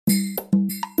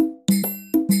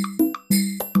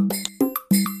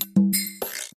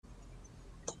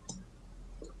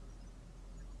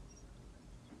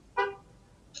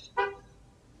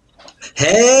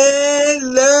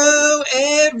Hello,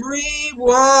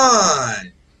 everyone.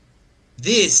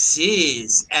 This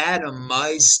is Adam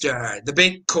Meister, the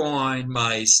Bitcoin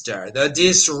Meister, the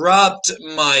Disrupt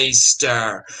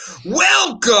Meister.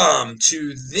 Welcome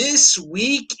to This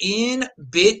Week in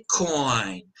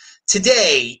Bitcoin.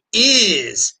 Today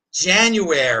is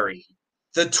January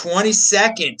the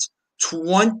 22nd,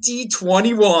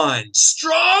 2021.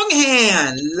 Strong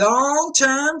hand,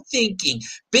 long-term thinking.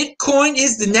 Bitcoin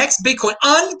is the next Bitcoin,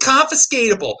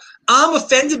 unconfiscatable. I'm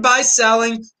offended by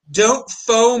selling. Don't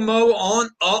FOMO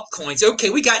on altcoins. Okay,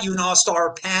 we got you an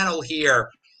all-star panel here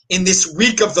in this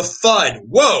week of the FUD.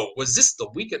 Whoa, was this the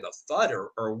week of the FUD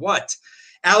or what?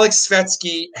 Alex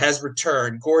Svetsky has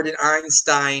returned. Gordon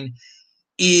Einstein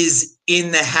is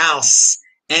in the house.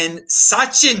 And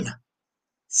Sachin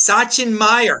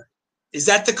Meyer, is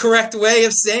that the correct way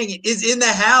of saying it, is in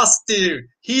the house, dude.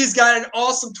 He's got an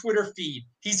awesome Twitter feed.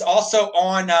 He's also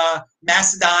on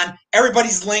Mastodon.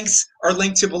 Everybody's links are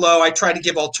linked to below. I try to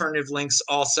give alternative links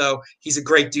also. He's a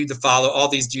great dude to follow. All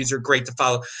these dudes are great to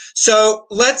follow. So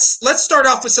let's start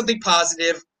off with something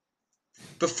positive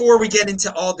before we get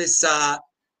into all this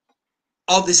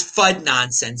FUD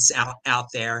nonsense out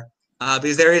there.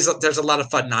 Because there's a lot of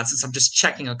FUD nonsense. I'm just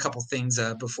checking a couple things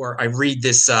before I read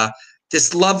this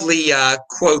lovely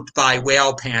quote by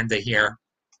Whale Panda here.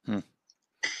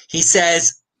 He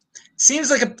says,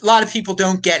 seems like a lot of people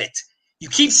don't get it. You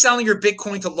keep selling your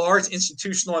Bitcoin to large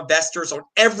institutional investors on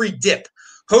every dip,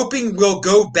 hoping we'll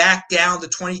go back down to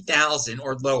 20,000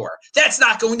 or lower. That's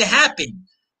not going to happen.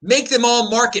 Make them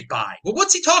all market buy. Well,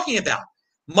 what's he talking about?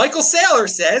 Michael Saylor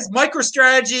says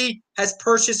MicroStrategy has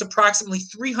purchased approximately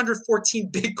 314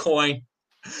 Bitcoin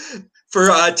for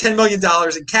 $10 million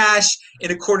in cash in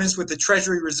accordance with the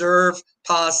Treasury Reserve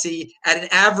policy at an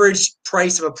average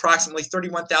price of approximately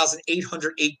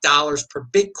 $31,808 per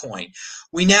Bitcoin.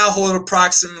 We now hold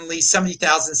approximately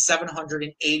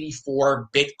 70,784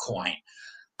 Bitcoin.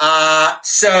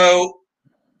 So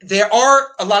there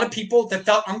are a lot of people that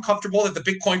felt uncomfortable that the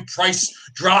Bitcoin price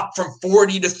dropped from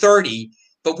 40 to 30.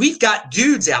 But we've got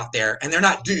dudes out there, and they're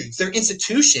not dudes, they're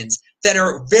institutions that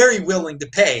are very willing to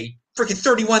pay freaking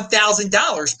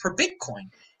 $31,000 per Bitcoin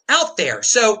out there.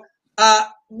 So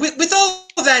with all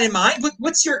of that in mind,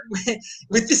 what's your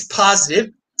with this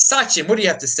positive, Sachin, what do you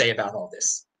have to say about all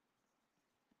this?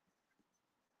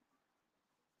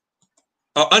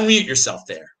 Unmute yourself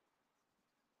there.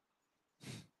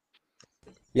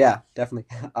 Yeah, definitely.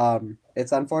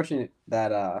 It's unfortunate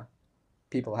that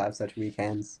people have such weak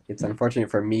hands. It's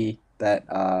unfortunate for me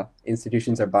that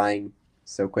institutions are buying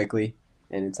so quickly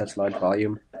and in such large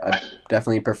volume. I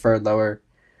definitely prefer lower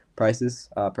prices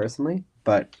personally,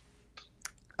 but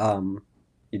you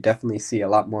definitely see a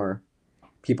lot more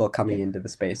people coming into the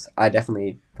space. I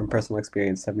definitely, from personal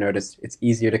experience, have noticed it's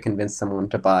easier to convince someone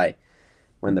to buy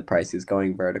when the price is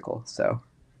going vertical. So,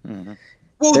 well,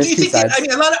 do you think that, I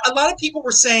mean, a lot of people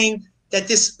were saying that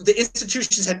the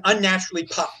institutions had unnaturally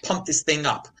pumped this thing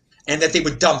up and that they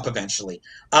would dump eventually.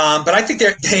 But I think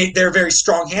they're very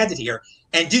strong-handed here.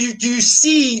 And do you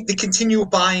see the continual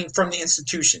buying from the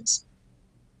institutions?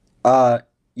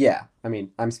 Yeah. I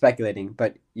mean, I'm speculating,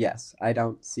 but yes, I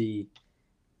don't see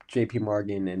JP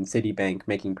Morgan and Citibank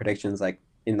making predictions like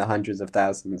in the hundreds of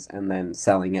thousands and then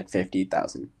selling at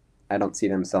 50,000. I don't see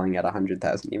them selling at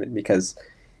 100,000 even, because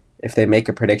if they make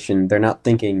a prediction, they're not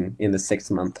thinking in the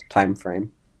 6-month time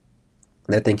frame.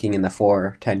 They're thinking in the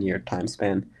 10-year time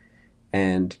span.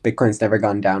 And Bitcoin's never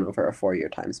gone down over a 4-year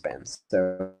time span.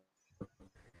 So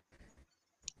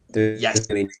there's Yes.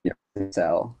 really no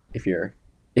sell if you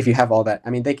have all that. I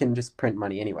mean, they can just print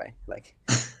money anyway. Like,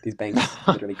 these banks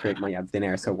literally create money out of thin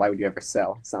air. So why would you ever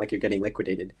sell? It's not like you're getting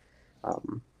liquidated.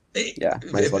 Yeah,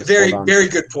 might as well just hold on. Very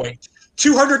good point.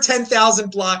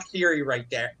 210,000 block theory right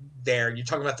there. You're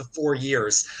talking about the 4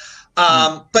 years.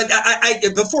 But I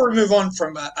before we move on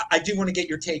from, I do want to get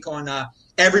your take on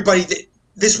everybody.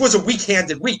 This was a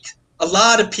weak-handed week. A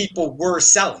lot of people were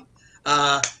selling.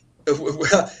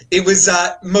 It was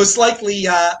most likely.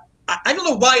 I don't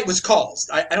know why it was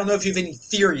caused. I don't know if you have any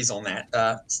theories on that,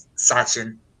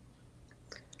 Sachin.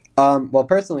 Well,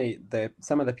 personally,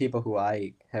 some of the people who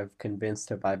I have convinced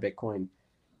to buy Bitcoin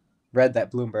read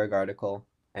that Bloomberg article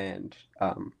and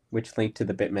which linked to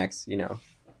the BitMEX,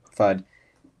 FUD,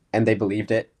 and they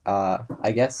believed it.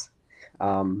 I guess.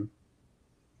 And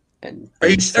are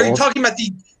you talking about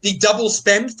the double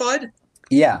spend FUD?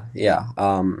 Yeah.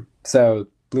 So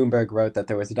Bloomberg wrote that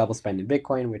there was a double spend in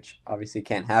Bitcoin, which obviously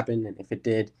can't happen, and if it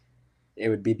did, it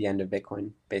would be the end of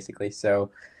Bitcoin, basically.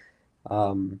 So,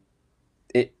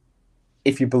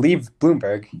 if you believe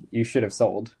Bloomberg, you should have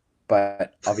sold.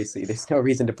 but obviously there's no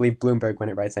reason to believe Bloomberg when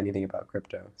it writes anything about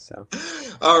crypto. So,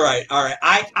 All right, all right.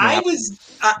 Yeah.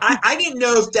 I didn't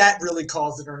know if that really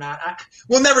calls it or not.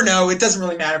 We'll never know. It doesn't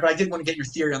really matter. But I did want to get your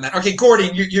theory on that. Okay,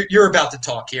 Gordon, you're about to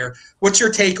talk here. What's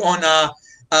your take on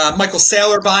Michael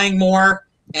Saylor buying more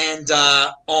and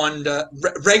on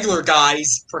regular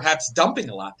guys perhaps dumping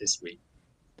a lot this week?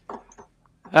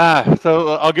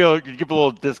 So I'll give a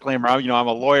little disclaimer. I'm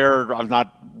a lawyer. I'm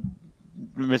not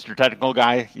Mr. Technical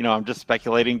guy. I'm just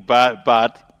speculating. But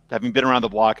having been around the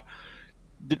block,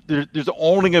 there's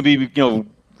only going to be,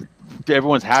 to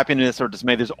everyone's happiness or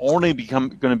dismay, there's only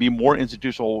going to be more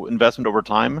institutional investment over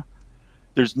time.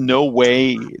 There's no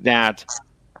way that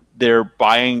their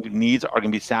buying needs are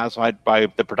going to be satisfied by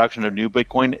the production of new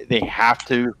Bitcoin. They have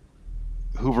to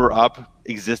hoover up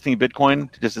existing Bitcoin.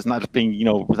 This is not being,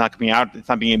 it's not coming out. It's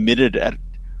not being emitted at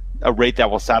a rate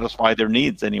that will satisfy their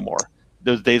needs anymore.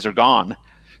 Those days are gone.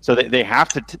 So they have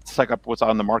to suck up what's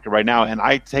on the market right now. And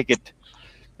I take it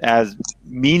as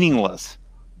meaningless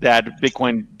that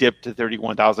Bitcoin dipped to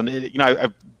 31,000.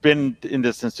 I've been in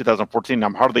this since 2014.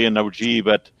 I'm hardly an OG,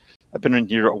 but I've been in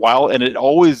here a while, and it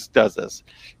always does this.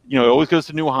 It always goes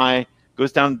to new high,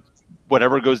 goes down,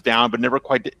 whatever goes down, but never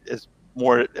quite as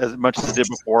much as it did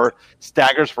before.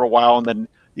 Staggers for a while, and then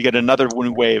you get another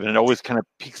new wave, and it always kind of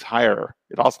peaks higher.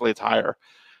 It oscillates higher.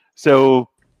 So,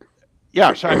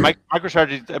 yeah,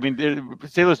 MicroStrategy. I mean,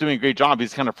 Saylor's doing a great job.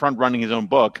 He's kind of front running his own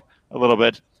book a little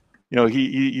bit.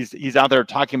 He's out there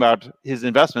talking about his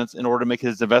investments in order to make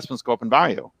his investments go up in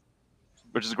value,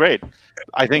 which is great.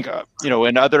 I think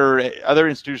and other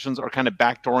institutions are kind of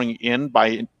backdooring in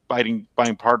by buying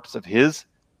parts of his,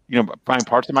 buying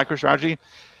parts of MicroStrategy,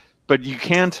 but you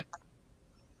can't.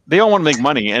 They all want to make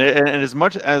money, and as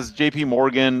much as J.P.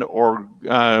 Morgan or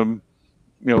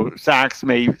Sachs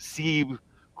may see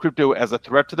crypto as a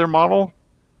threat to their model,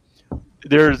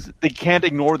 they can't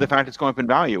ignore the fact it's going up in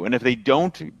value, and if they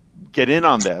don't get in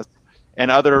on this,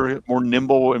 and other more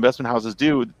nimble investment houses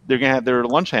do, they're going to have their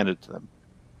lunch handed to them.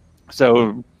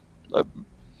 So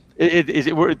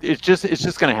it's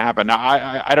just going to happen. Now,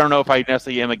 I don't know if I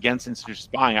necessarily am against institutions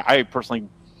buying. I personally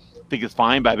think it's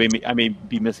fine, but I may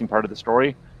be missing part of the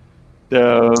story.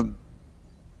 Good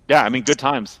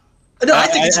times. No, I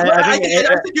think it's.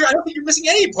 I don't think you're missing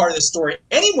any part of the story.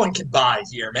 Anyone can buy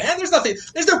here, man. There's nothing.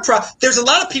 There's no. There's a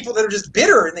lot of people that are just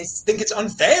bitter and they think it's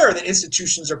unfair that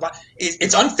institutions are buying.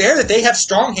 It's unfair that they have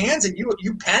strong hands and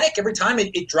you panic every time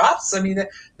it drops. I mean,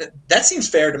 that seems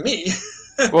fair to me.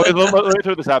 Well, let me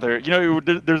throw this out there.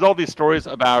 There's all these stories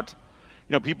about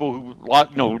people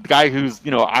who, guy who's,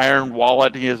 iron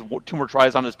wallet, he has 2 more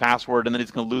tries on his password and then he's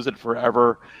going to lose it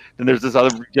forever. Then there's this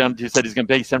other gent who said he's going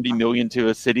to pay $70 million to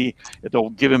a city if they'll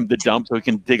give him the dump so he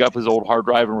can dig up his old hard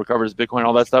drive and recover his Bitcoin,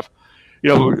 all that stuff.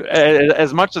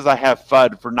 As much as I have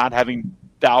FUD for not having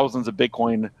thousands of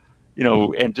Bitcoin,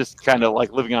 and just kind of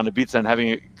like living on the beach and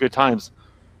having good times,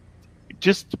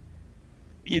 there's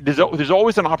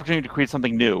always an opportunity to create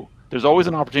something new. There's always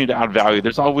an opportunity to add value.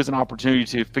 There's always an opportunity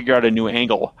to figure out a new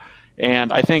angle.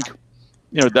 And I think,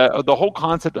 the whole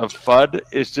concept of FUD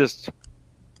is just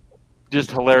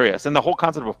hilarious. And the whole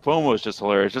concept of FOMO is just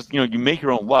hilarious. Just, you make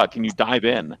your own luck and you dive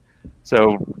in.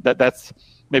 So that's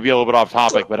maybe a little bit off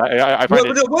topic, but I find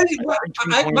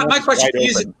my question for you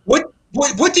is,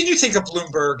 what did you think of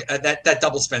Bloomberg, that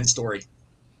double spend story?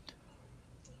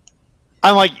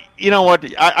 I'm like, you know what?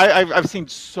 I've seen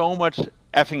so much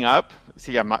effing up.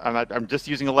 See, I'm just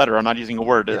using a letter. I'm not using a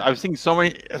word. Yeah. I've seen so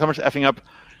much effing up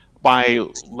by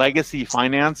legacy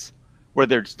finance,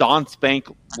 whether it's Don Spank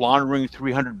laundering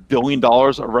 $300 billion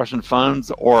of Russian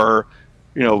funds, or,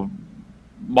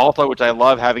 Malta, which I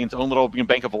love, having its own little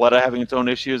Bank of Valletta, having its own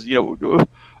issues.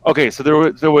 Okay, so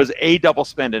there was a double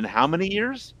spend in how many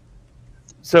years?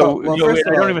 So I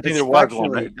don't even think there was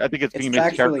one. I think it's being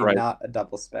mischaracterized. Not a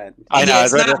double spend. I know.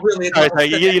 It's not really a double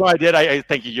spend. I did. I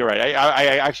thank you. You're right.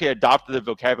 I actually adopted the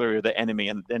vocabulary of the enemy,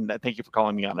 and thank you for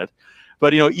calling me on it.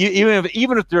 But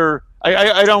even if there,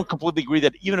 I don't completely agree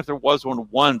that even if there was one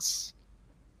once,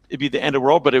 it'd be the end of the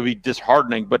world, but it'd be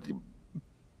disheartening. But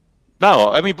no,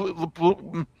 I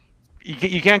mean,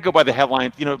 you can't go by the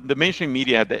headlines. The mainstream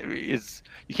media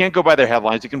you can't go by their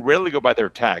headlines. You can rarely go by their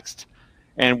text.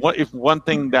 And one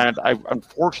thing that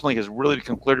unfortunately has really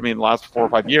become clear to me in the last 4 or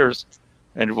 5 years,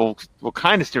 and will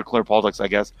kind of steer clear of politics, I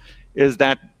guess, is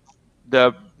that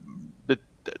the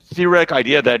theoretic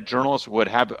idea that journalists would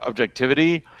have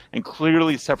objectivity and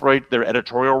clearly separate their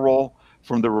editorial role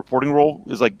from the reporting role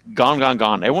is like gone.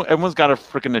 Everyone's got a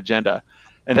freaking agenda.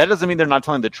 And that doesn't mean they're not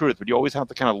telling the truth, but you always have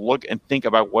to kind of look and think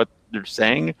about what they're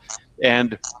saying.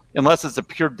 And unless it's a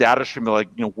pure data stream like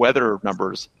weather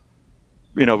numbers,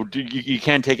 you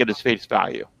can't take it as face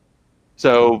value.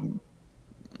 So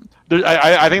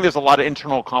I think there's a lot of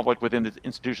internal conflict within the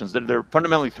institutions. They're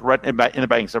fundamentally threatened in the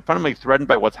banks. They're fundamentally threatened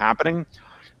by what's happening,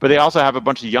 but they also have a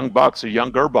bunch of young bucks or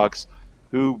younger bucks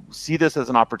who see this as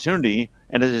an opportunity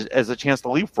and as a chance to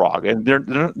leapfrog. And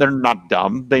they're not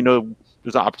dumb. They know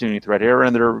there's an opportunity threat here,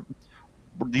 and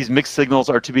these mixed signals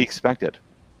are to be expected.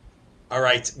 All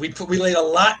right, we laid a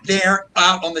lot there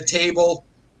out on the table,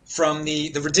 from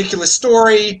the ridiculous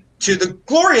story to the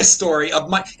glorious story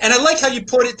of and I like how you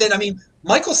put it that, I mean,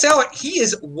 Michael Saylor, he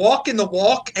is walking the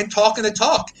walk and talking the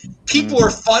talk. People are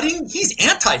FUDing. He's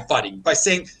anti-FUDing by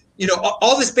saying,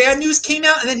 all this bad news came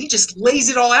out, and then he just lays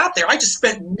it all out there. I just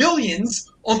spent millions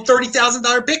on $30,000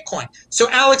 Bitcoin. So,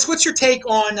 Alex, what's your take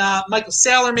on Michael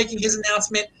Saylor making his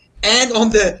announcement, and on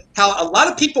how a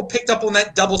lot of people picked up on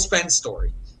that double spend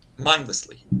story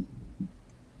mindlessly?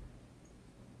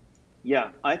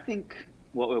 Yeah, I think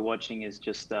what we're watching is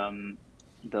just the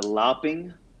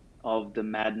LARPing of the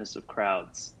madness of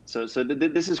crowds. So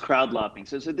this is crowd LARPing.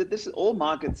 So this is, all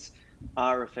markets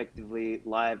are effectively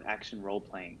live action role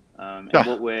playing. And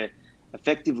what we're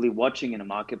effectively watching in a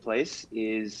marketplace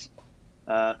is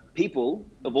people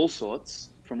of all sorts,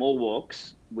 from all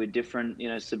walks, with different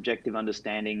subjective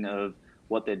understanding of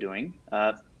what they're doing,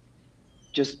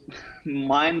 just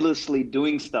mindlessly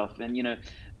doing stuff, and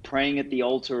praying at the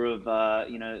altar of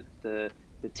the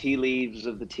tea leaves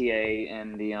of the TA,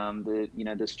 and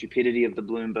the stupidity of the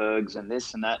Bloombergs, and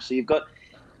this and that. So you've got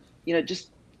just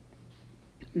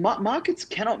markets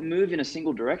cannot move in a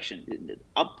single direction,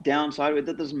 up, down, sideways.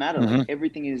 That doesn't matter. Like,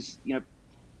 everything is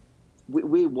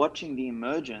we're watching the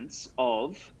emergence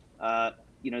of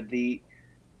the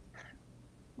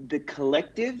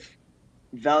collective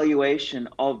valuation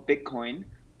of Bitcoin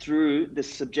through the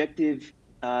subjective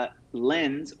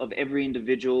lens of every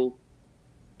individual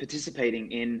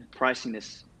participating in pricing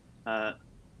this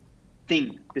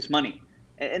thing, this money,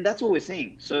 and that's what we're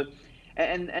seeing. So,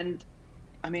 and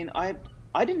I mean,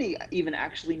 I didn't even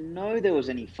actually know there was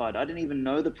any FUD. I didn't even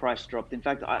know the price dropped. In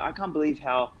fact, I can't believe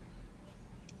how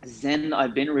zen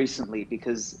I've been recently,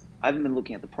 because I haven't been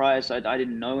looking at the price. I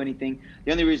didn't know anything.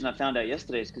 The only reason I found out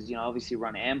yesterday is because I obviously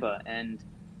run Amber, and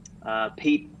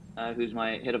Pete, who's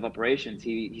my head of operations,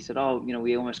 he said, oh,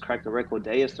 we almost cracked a record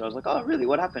day yesterday. I was like, oh, really?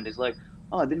 What happened? He's like,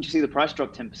 oh, didn't you see the price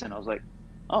drop 10%? I was like,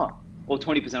 oh, or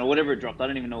 20%, or whatever it dropped. I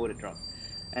don't even know what it dropped.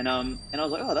 And I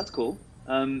was like, oh, that's cool.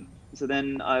 So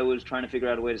then I was trying to figure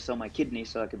out a way to sell my kidney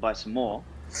so I could buy some more,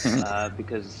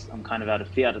 because I'm kind of out of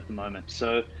fiat at the moment.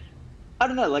 So I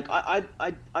don't know. Like, I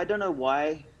don't know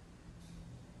why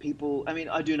people. I mean,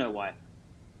 I do know why.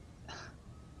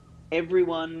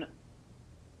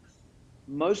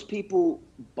 Most people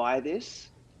buy this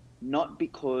not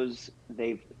because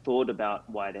they've thought about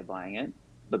why they're buying it,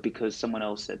 but because someone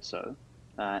else said so.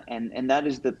 And that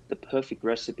is the perfect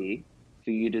recipe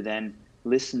for you to then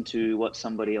listen to what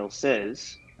somebody else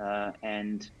says,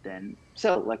 and then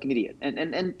sell like an idiot.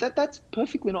 And that's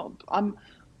perfectly not. I'm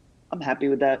happy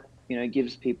with that. It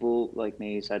gives people like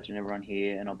me, Saj, and everyone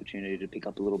here an opportunity to pick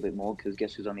up a little bit more, because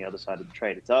guess who's on the other side of the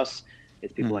trade? It's us.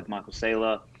 It's people like Michael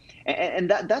Saylor. And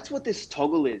that's what this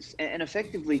toggle is. And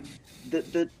effectively,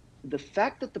 the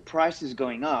fact that the price is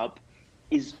going up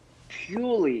is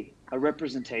purely a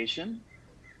representation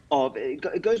of,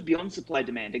 it goes beyond supply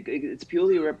demand. It's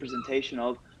purely a representation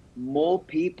of more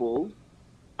people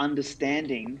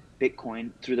understanding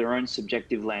Bitcoin through their own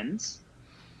subjective lens.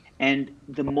 And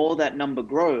the more that number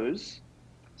grows,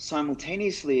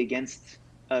 simultaneously against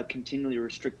continually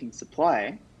restricting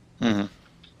supply,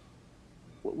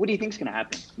 what do you think is going to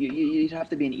happen? You'd have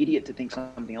to be an idiot to think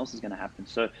something else is going to happen.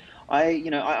 So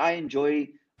I enjoy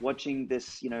watching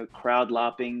this, crowd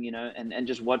LARPing, and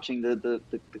just watching the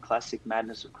classic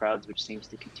madness of crowds, which seems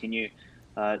to continue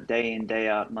day in, day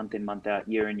out, month in, month out,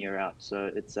 year in, year out. So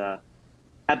it's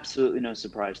absolutely no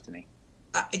surprise to me.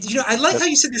 I like how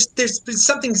you said there's been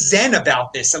something zen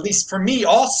about this, at least for me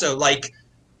also, like,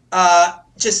 for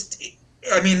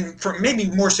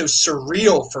maybe more so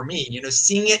surreal for me,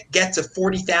 seeing it get to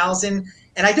 40,000,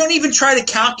 and I don't even try to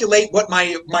calculate what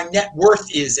my net worth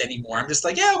is anymore. I'm just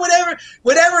like, yeah, whatever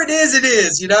it is, it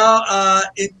is.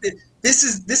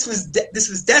 This was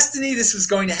destiny. This was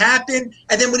going to happen.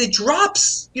 And then when it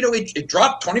drops, it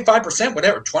dropped 25%,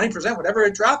 whatever, 20%, whatever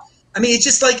it dropped. I mean, it's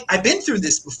just like, I've been through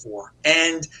this before,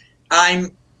 and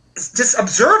I'm just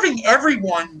observing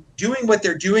everyone doing what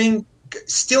they're doing.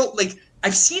 Still, like,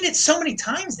 I've seen it so many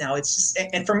times now. It's just,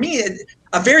 and for me,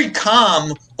 I'm very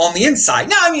calm on the inside.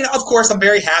 Now, I mean, of course, I'm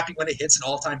very happy when it hits an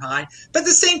all-time high, but at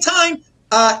the same time,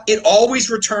 It always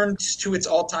returns to its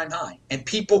all-time high, and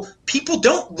people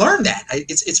don't learn that.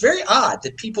 It's very odd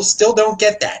that people still don't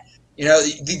get that. You know,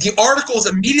 the articles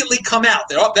immediately come out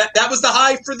that that was the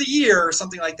high for the year or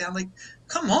something like that. I'm like,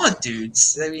 come on,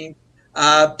 dudes. I mean,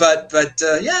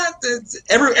 yeah,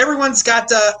 everyone's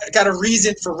got a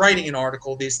reason for writing an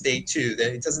article this day too.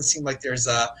 It doesn't seem like there's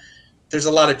a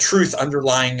lot of truth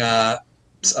underlying a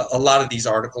lot of these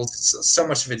articles. So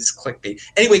much of it is clickbait.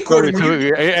 Anyway, Gordon,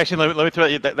 actually, let me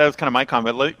throw that was kind of my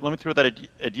comment. Let me throw that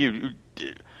at you.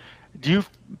 Do you?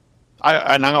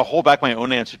 And I'm gonna hold back my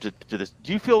own answer to this.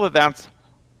 Do you feel that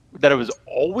it was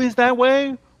always that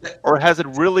way, or has it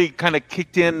really kind of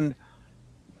kicked in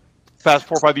past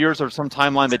 4 or 5 years, or some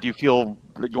timeline that you feel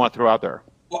that you want to throw out there?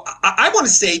 Well, I want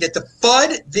to say that the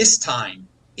FUD this time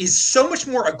is so much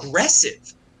more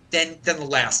aggressive than the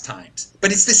last times,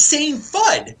 but it's the same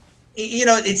FUD. You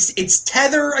know, it's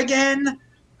Tether again,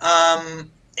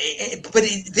 but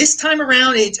this time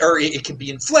around, it can be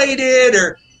inflated,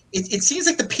 or it seems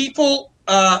like the people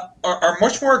are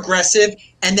much more aggressive,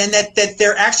 and then that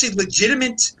they're actually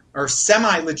legitimate or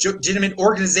semi-legitimate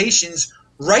organizations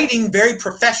writing very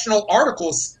professional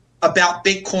articles about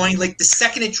Bitcoin, like the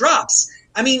second it drops.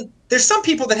 I mean, there's some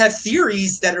people that have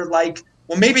theories that are like,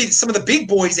 well, maybe some of the big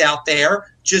boys out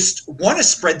there just want to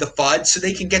spread the FUD so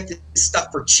they can get this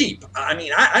stuff for cheap. I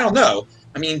mean, I don't know.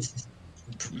 I mean,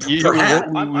 we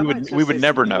would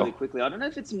never know. Really quickly, I don't know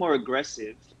if it's more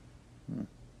aggressive.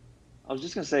 I was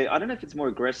just going to say, I don't know if it's more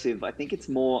aggressive. I think it's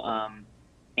more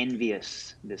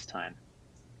envious this time.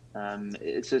 And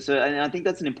I think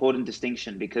that's an important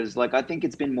distinction, because like I think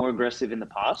it's been more aggressive in the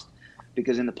past,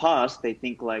 because in the past they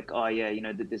think like, oh yeah, you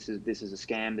know, that this is a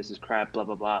scam, this is crap, blah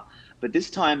blah blah. But this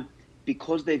time,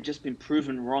 because they've just been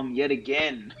proven wrong yet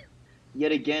again,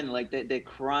 like they're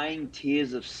crying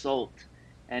tears of salt,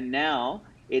 and now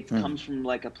it comes from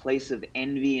like a place of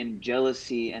envy and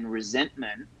jealousy and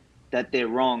resentment that they're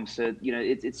wrong. So you know,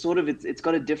 it's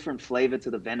got a different flavor to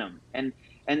the venom, and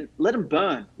let them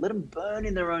burn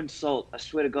in their own salt. I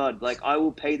swear to God, like I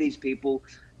will pay these people,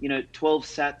 you know, 12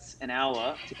 sats an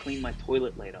hour to clean my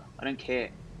toilet later. I don't care.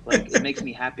 Like it makes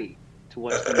me happy to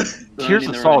watch them burn. Tears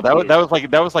of salt. That was like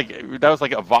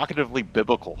evocatively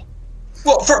biblical.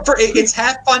 Well, for it's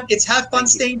have fun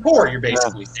staying poor. You're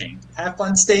basically saying have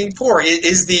fun staying poor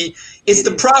is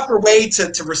the proper way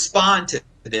to respond to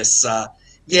this.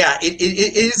 It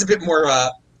is a bit more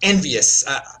envious.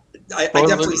 I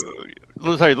definitely.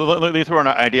 Sorry, let me throw an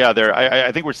idea out there.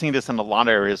 I think we're seeing this in a lot of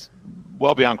areas,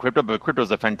 well beyond crypto, but crypto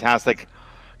is a fantastic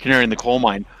canary in the coal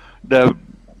mine. The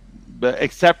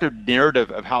accepted narrative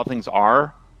of how things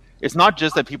are, it's not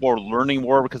just that people are learning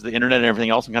more because of the internet and everything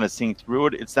else and kind of seeing through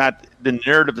it. It's that the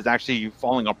narrative is actually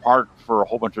falling apart for a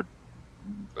whole bunch of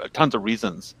tons of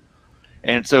reasons.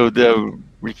 And so the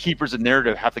keepers of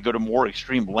narrative have to go to more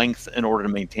extreme lengths in order to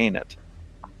maintain it.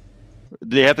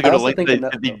 They have to go to lengths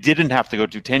that they didn't have to go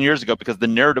to 10 years ago because the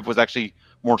narrative was actually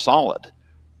more solid.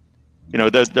 You know,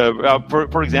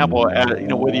 for example, you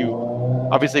know, whether you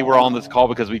obviously we're all on this call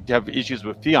because we have issues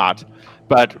with fiat,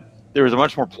 but there was a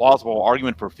much more plausible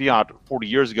argument for fiat 40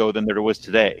 years ago than there was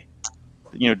today.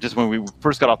 You know, just when we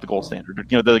first got off the gold standard.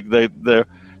 You know,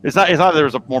 it's not that there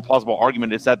was a more plausible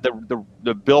argument. It's that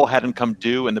the bill hadn't come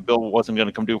due, and the bill wasn't going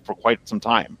to come due for quite some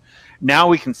time. Now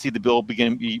we can see the bill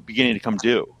beginning to come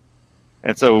due.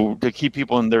 And so to keep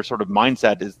people in their sort of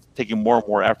mindset is taking more and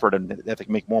more effort, and they have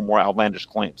to make more and more outlandish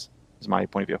claims, is my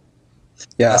point of view.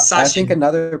 Yeah, I think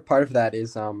another part of that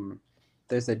is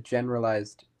there's a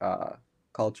generalized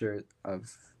culture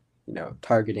of, you know,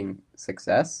 targeting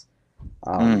success.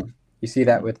 You see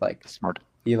that with like smart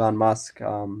Elon Musk,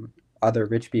 other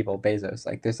rich people, Bezos.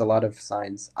 Like there's a lot of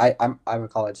signs. I'm a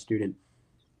college student.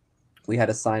 We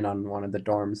had a sign on one of the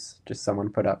dorms, just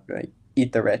someone put up like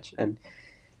 "Eat the rich," and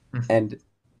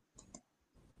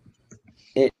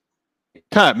it.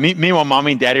 Meanwhile,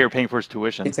 mommy and daddy are paying for his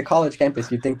tuition. It's a college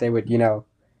campus. You'd think they would, you know.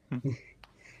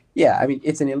 Yeah, I mean,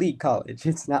 it's an elite college.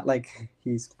 It's not like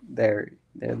they're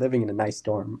living in a nice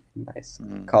dorm, nice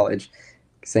college,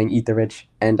 saying "Eat the rich."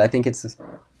 And I think it's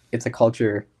a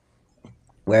culture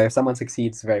where if someone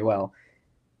succeeds very well,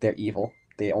 they're evil.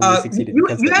 They only succeeded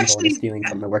because they're evil and stealing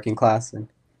from the working class.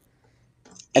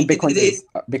 And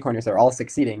Bitcoiners are all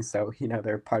succeeding, so you know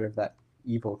they're part of that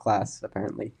evil class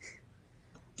apparently.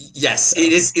 Yes,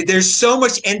 it is. There's so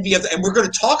much envy of, and we're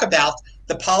going to talk about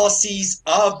the policies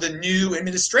of the new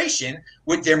administration.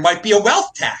 There might be a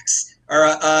wealth tax or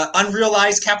a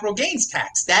unrealized capital gains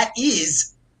tax. That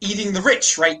is eating the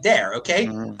rich right there. Okay,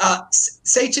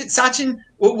 Sachin,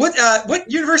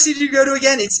 what university did you go to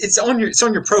again? It's on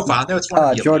your profile. I know it's one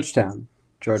of the Georgetown.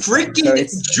 Georgetown.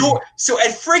 So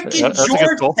at freaking That's a good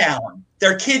school. Georgetown,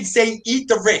 their kids say "eat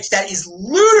the rich." That is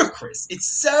ludicrous. It's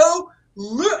so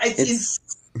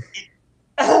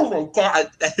oh my god,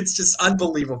 it's just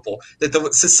unbelievable that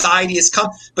the society has come.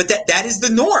 But that is the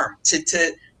norm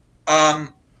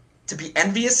to be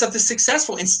envious of the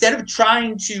successful instead of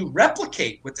trying to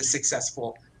replicate what the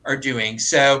successful are doing.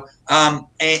 So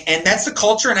and that's the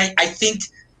culture, and I think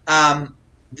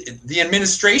the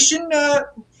administration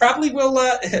probably will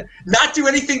not do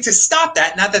anything to stop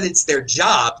that. Not that it's their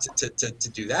job to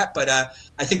do that, but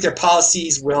I think their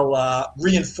policies will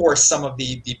reinforce some of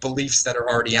the beliefs that are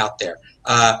already out there.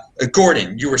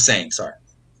 Gordon, you were saying, sorry.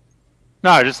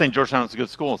 No, I was just saying Georgetown is a good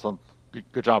school, so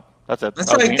good job. That's it.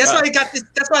 That's why I got this.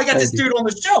 That's why I got this dude on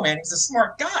the show, man. He's a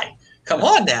smart guy. Come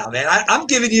on now, man. I'm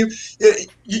giving you.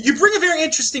 You bring a very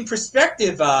interesting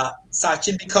perspective,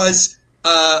 Sachin, because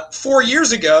 4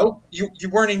 years ago you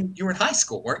were in high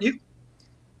school, weren't you?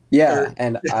 Yeah,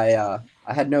 and I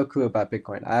had no clue about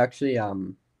Bitcoin. I actually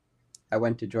I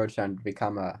went to Georgetown to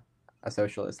become a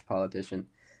socialist politician.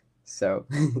 So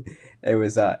it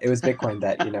was Bitcoin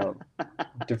that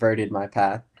diverted my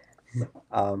path.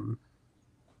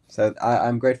 So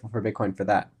I'm grateful for Bitcoin for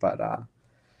that. But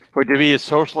to be a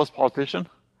socialist politician?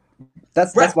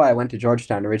 That's why I went to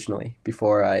Georgetown originally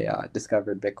before I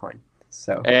discovered Bitcoin.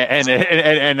 So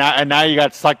and now you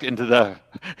got sucked into the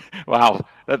wow.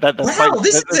 Bitcoin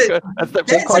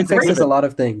fixes a lot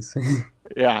of things.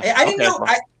 Yeah, I didn't know.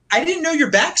 I didn't know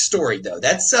your backstory though.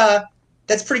 That's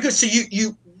pretty good. So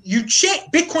you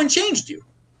Bitcoin changed you.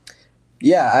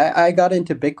 Yeah, I got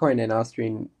into Bitcoin and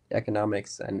Austrian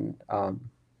economics and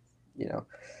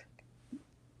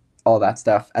all that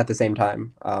stuff at the same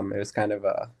time. It was kind of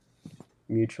a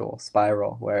mutual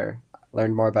spiral where I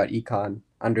learned more about econ,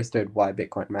 understood why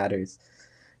Bitcoin matters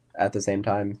at the same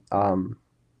time.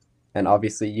 And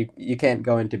obviously you can't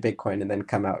go into Bitcoin and then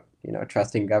come out,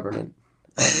 trusting government.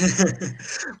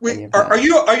 Wait, are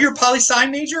you a poli-sci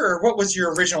major, or what was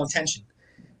your original intention?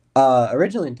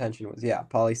 Original intention was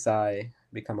poli-sci,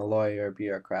 become a lawyer,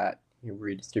 bureaucrat,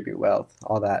 redistribute wealth,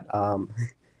 all that.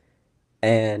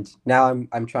 And now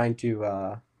I'm trying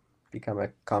to become a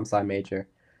comp-sci major,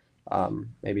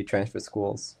 maybe transfer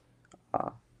schools,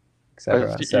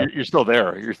 etc. So you're still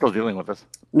there. You're still dealing with this.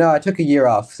 No, I took a year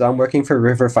off. So I'm working for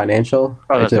River Financial.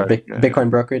 It's a Bitcoin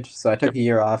brokerage. So I took a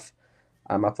year off.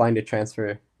 I'm applying to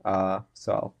transfer.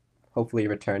 So I'll hopefully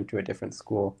return to a different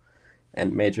school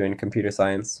and major in computer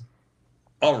science.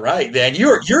 All right, man.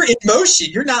 You're in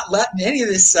motion. You're not letting any of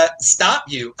this stop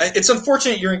you. It's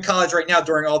unfortunate you're in college right now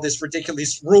during all this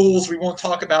ridiculous rules. We won't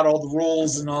talk about all the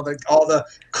rules and all the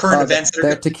current events.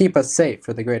 They're to keep us safe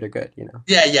for the greater good,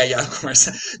 Yeah, of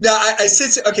course. Now,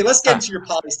 okay, let's get into your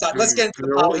poli-sci. Let's get into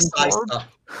the poli-sci stuff.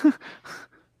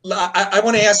 I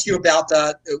want to ask you about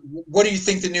what do you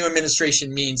think the new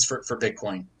administration means for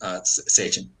Bitcoin,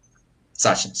 Sachin,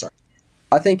 sorry.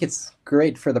 I think it's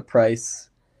great for the price.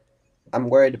 I'm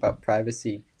worried about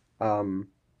privacy. Biden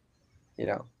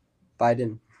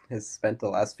has spent the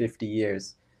last 50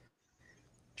 years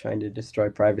trying to destroy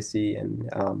privacy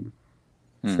and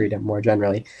freedom more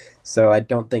generally. So I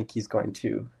don't think he's going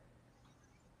to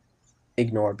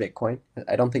ignore Bitcoin.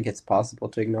 I don't think it's possible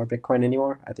to ignore Bitcoin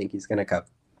anymore. I think he's going to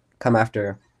come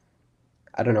after,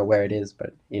 I don't know where it is,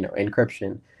 but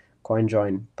encryption, coin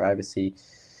join, privacy.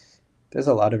 There's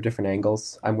a lot of different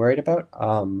angles I'm worried about.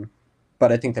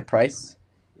 But I think the price,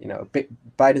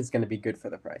 Biden's going to be good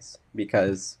for the price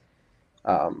because,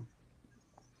 the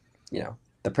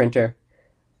printer,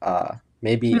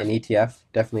 maybe an ETF,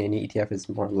 definitely an ETF is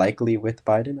more likely with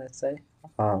Biden, I'd say.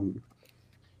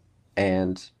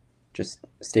 And just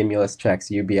stimulus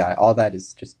checks, UBI, all that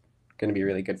is just going to be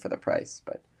really good for the price.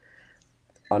 But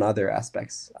on other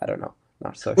aspects, I don't know.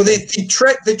 Not so well,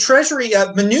 the Treasury,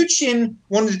 Mnuchin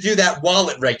wanted to do that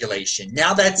wallet regulation.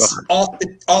 Now that's off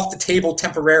the table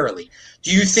temporarily. Do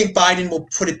you think Biden will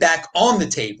put it back on the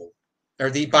table,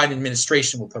 or the Biden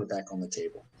administration will put it back on the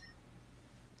table?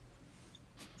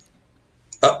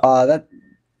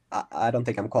 I don't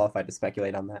think I'm qualified to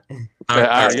speculate on that.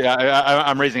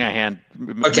 I'm raising a hand.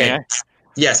 Okay.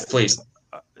 Yes, please.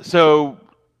 So,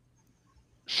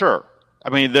 sure.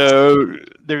 I mean, they're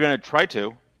going to try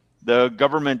to. The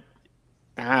government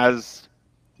has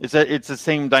it's the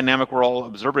same dynamic we're all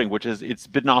observing, which is it's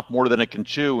bitten off more than it can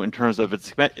chew in terms of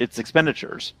its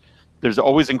expenditures. There's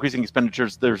always increasing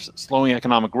expenditures. There's slowing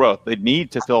economic growth. They need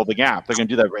to fill the gap. They're going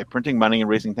to do that by printing money and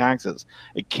raising taxes.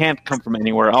 It can't come from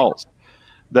anywhere else.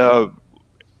 To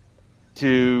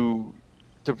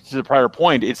the prior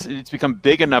point, it's become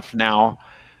big enough now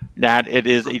that it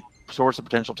is a source of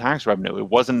potential tax revenue. It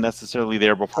wasn't necessarily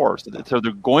there before. So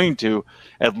they're going to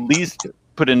at least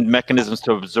put in mechanisms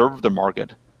to observe the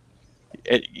market,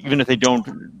 even if they don't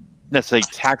necessarily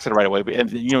tax it right away.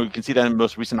 And you can see that in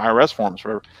most recent IRS forms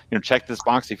where check this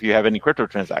box if you have any crypto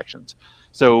transactions.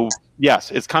 So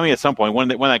yes, it's coming at some point. When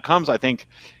that comes, I think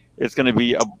it's going to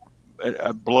be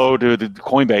a blow to the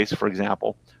Coinbase, for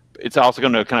example. It's also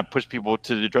going to kind of push people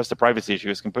to address the privacy issue.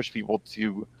 It's going to push people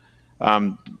to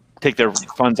take their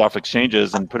funds off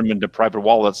exchanges and put them into private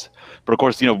wallets. But of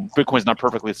course, Bitcoin's not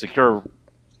perfectly secure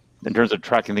in terms of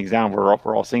tracking things down. We're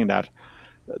all seeing that.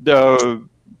 So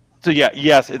yeah,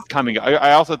 yes, it's coming.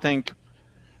 I also think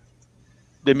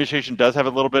the administration does have a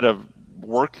little bit of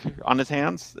work on its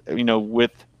hands,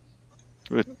 with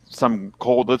some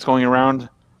cold that's going around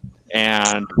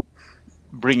and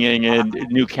bringing in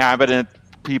new cabinet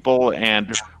people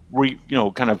and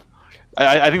kind of.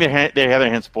 I think they have their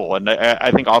hands full, and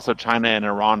I think also China and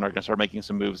Iran are going to start making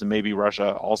some moves, and maybe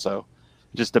Russia also,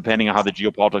 just depending on how the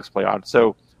geopolitics play out.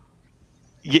 So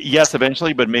yes,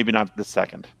 eventually, but maybe not this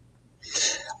second.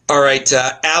 All right,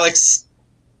 Alex,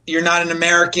 you're not an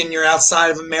American. You're outside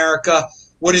of America.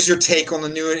 What is your take on the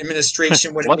new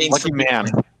administration? What it means lucky for man.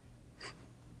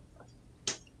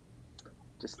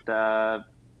 Just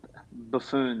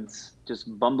buffoons,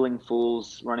 just bumbling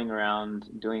fools running around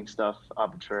doing stuff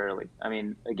arbitrarily. I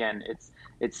mean, again,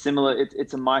 it's similar.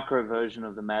 It's a micro version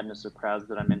of the madness of crowds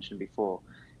that I mentioned before.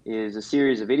 Is a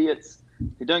series of idiots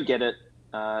who don't get it,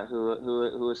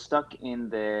 who are stuck in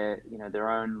their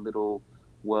own little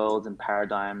worlds and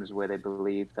paradigms where they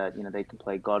believe that they can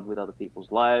play God with other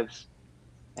people's lives,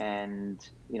 and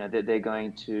they're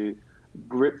going to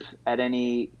grip at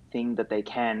anything that they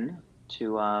can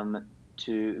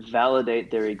to validate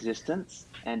their existence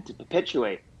and to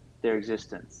perpetuate their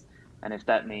existence. And if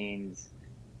that means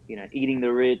eating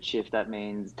the rich, if that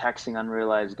means taxing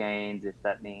unrealized gains, if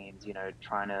that means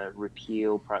trying to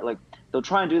repeal, they'll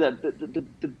try and do that.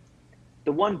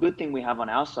 The one good thing we have on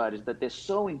our side is that they're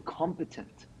so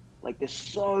incompetent, they're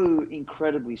so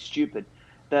incredibly stupid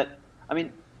that, I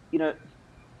mean, I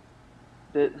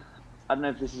don't know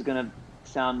if this is going to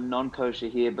sound non-kosher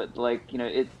here, but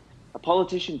a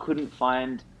politician couldn't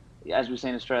find, as we say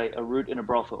in Australia, a root in a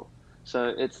brothel.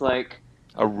 So it's like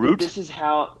a root. This is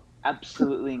how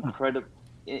absolutely incredible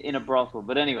in a brothel.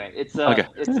 But anyway, it's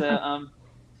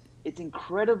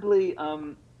incredibly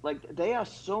they are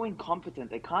so incompetent.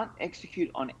 They can't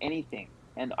execute on anything,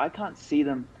 and I can't see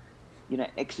them,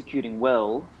 executing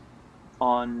well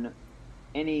on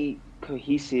any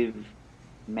cohesive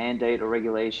mandate or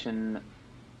regulation,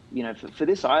 for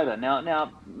this either.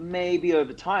 Now maybe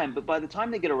over time, but by the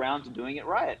time they get around to doing it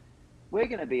right, we're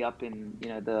going to be up in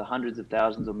the hundreds of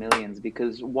thousands or millions,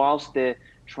 because whilst they're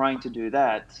trying to do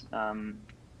that,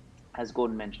 as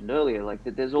Gordon mentioned earlier,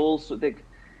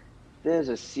 there's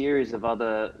a series of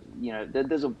other,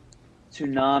 there's a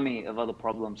tsunami of other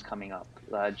problems coming up,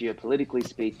 geopolitically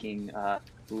speaking,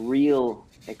 real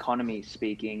economy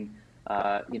speaking,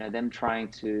 them trying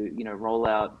to, roll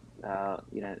out,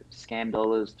 scam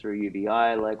dollars through UBI,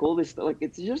 all this,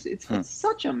 it's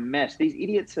such a mess. These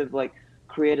idiots have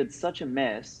created such a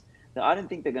mess that I don't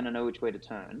think they're going to know which way to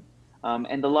turn.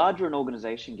 And the larger an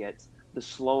organization gets, the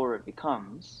slower it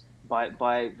becomes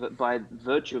by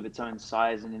virtue of its own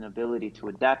size and inability to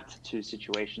adapt to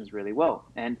situations really well.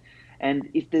 And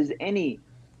if there's any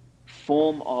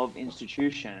form of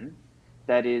institution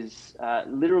that is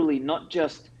literally not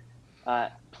just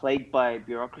plagued by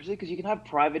bureaucracy, because you can have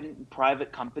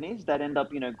private companies that end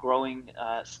up growing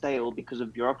stale because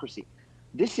of bureaucracy.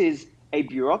 This is a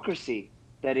bureaucracy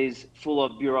that is full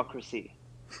of bureaucracy.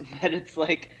 That it's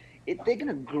they're going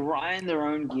to grind their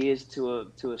own gears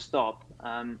to a stop.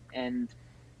 And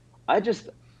I'm just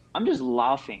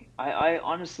laughing. I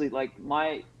honestly,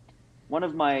 one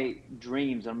of my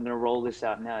dreams, I'm going to roll this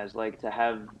out now, is to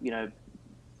have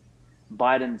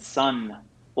Biden's son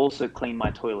also clean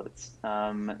my toilets,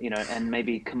 and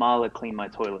maybe Kamala clean my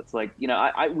toilets.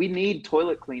 We need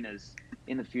toilet cleaners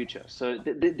in the future. So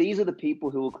these are the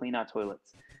people who will clean our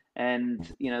toilets,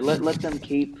 and let them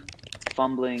keep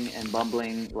fumbling and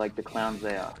bumbling like the clowns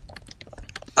they are.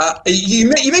 You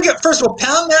make it, first of all,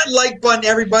 pound that like button,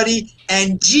 everybody.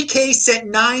 And GK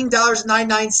sent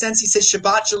 $9.99. He says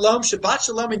Shabbat Shalom. Shabbat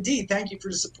Shalom indeed. Thank you for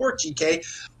the support, GK.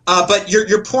 But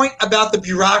your point about the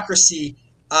bureaucracy,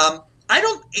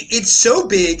 it's so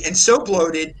big and so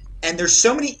bloated, and there's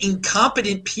so many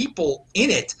incompetent people in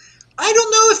it. I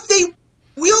don't know if they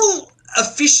will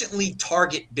efficiently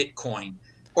target Bitcoin,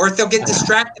 or if they'll get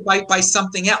distracted by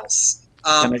something else.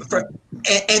 And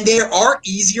there are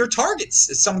easier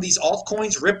targets. Some of these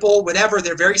altcoins, Ripple, whatever,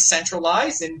 they're very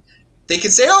centralized, and they can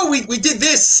say, "Oh, we did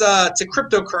this to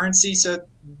cryptocurrency, so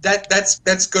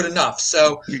that's good enough."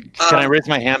 So, Can I raise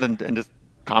my hand and just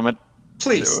comment?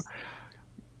 please.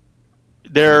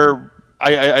 There,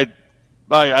 I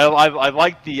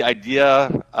like the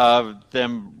idea of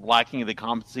them lacking the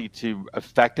competency to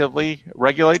effectively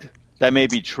regulate. That may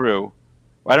be true.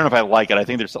 I don't know if I like it. I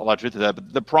think there's a lot of truth to that.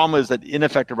 But the problem is that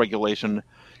ineffective regulation,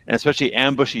 and especially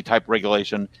ambushy type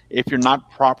regulation, if you're not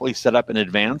properly set up in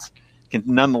advance, can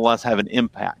nonetheless have an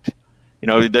impact.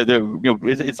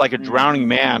 It's like a drowning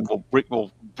man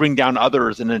will bring down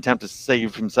others in an attempt to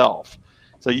save himself.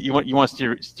 So you want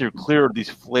to steer clear of these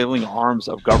flailing arms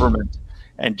of government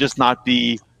and just not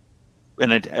be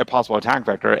a possible attack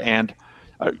vector. And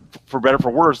for better or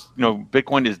for worse,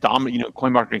 Bitcoin is dominant.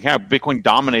 Coin market cap, Bitcoin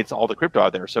dominates all the crypto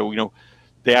out there. So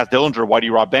they asked Dillinger, "Why do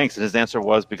you rob banks?" And his answer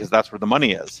was, "Because that's where the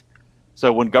money is."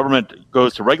 So when government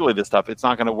goes to regulate this stuff, it's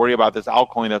not going to worry about this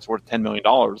altcoin that's worth $10 million.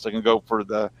 They can go for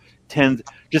the tens,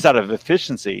 just out of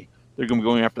efficiency. They're going to be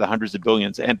going after the hundreds of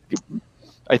billions. And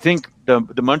I think the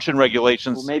Munchin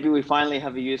regulations. Well, maybe we finally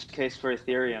have a use case for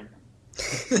Ethereum.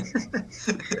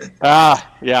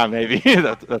 Yeah, maybe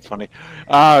that's funny.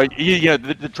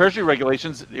 The Treasury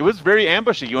regulations, it was very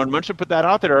ambushy. When Munchin put that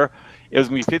out there, it was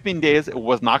going to be 15 days. It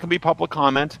was not going to be public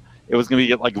comment. It was going to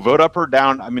be like vote up or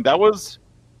down. I mean, that was.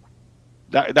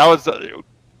 I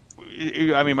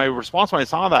mean, my response when I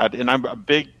saw that, and I'm a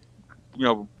big,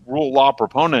 rule of law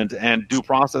proponent and due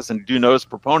process and due notice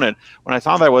proponent. When I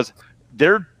saw that, was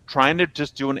they're trying to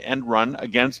just do an end run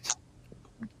against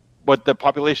what the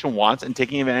population wants and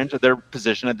taking advantage of their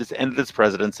position at this end of this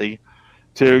presidency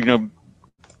to,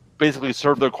 basically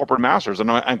serve their corporate masters. And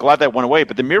I'm glad that went away.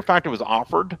 But the mere fact it was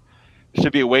offered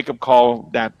should be a wake up call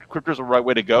that crypto is the right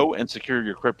way to go and secure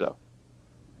your crypto.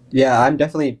 Yeah, I'm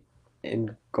definitely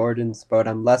in Gordon's boat.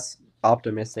 I'm less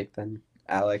optimistic than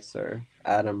Alex or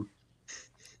Adam.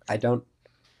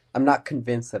 I'm not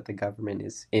convinced that the government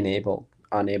is unable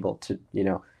to,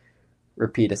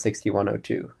 repeat a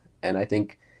 6102. And I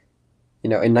think,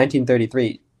 in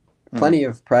 1933, plenty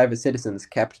of private citizens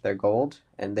kept their gold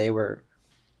and they were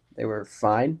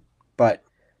fine, but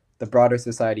the broader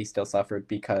society still suffered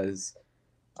because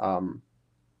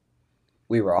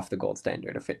we were off the gold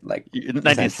standard of it, like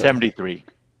 1973.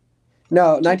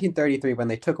 No, 1933 when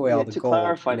they took away all the gold.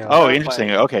 Clarify, Oh,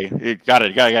 interesting. Okay, got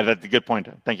it. That's a good point.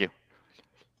 Thank you.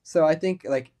 So I think,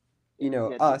 like,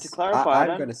 us. To clarify,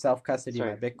 I'm going to self-custody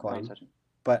my Bitcoin,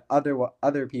 but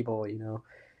other people,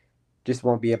 just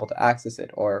won't be able to access it,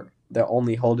 or they'll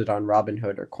only hold it on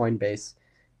Robinhood or Coinbase,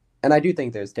 and I do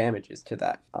think there's damages to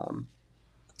that.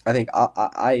 I think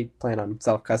I plan on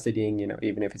self-custodying,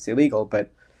 even if it's illegal,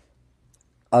 but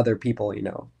other people,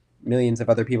 millions of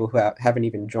other people who haven't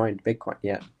even joined Bitcoin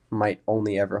yet might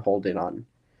only ever hold it on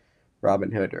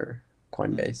Robinhood or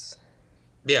Coinbase.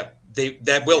 Yeah,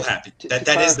 that will happen.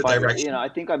 That is the direction. I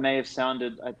think I may have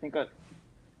sounded. I think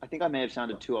I may have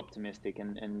sounded too optimistic,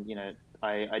 and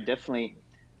I definitely,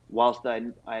 whilst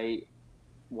I'm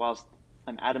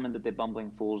adamant that they're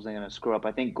bumbling fools, they're going to screw up.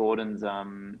 I think Gordon's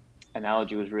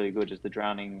analogy was really good, just the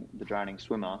drowning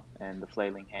swimmer and the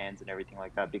flailing hands and everything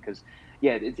like that. Because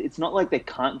it's not like they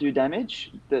can't do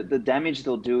damage. The damage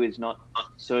they'll do is not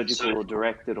surgical or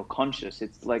directed or conscious.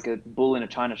 It's like a bull in a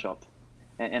china shop,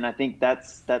 and I think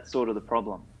that's sort of the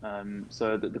problem.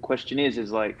 So the question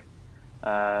is like,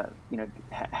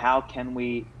 how can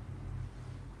we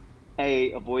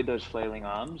avoid those flailing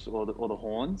arms or the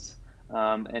horns,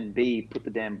 and B, put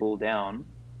the damn bull down,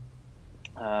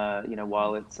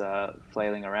 while it's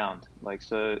flailing around,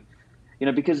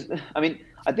 because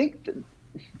I think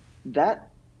that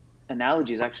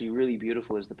analogy is actually really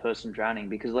beautiful as the person drowning,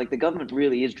 because the government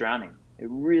really is drowning. It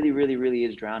really, really, really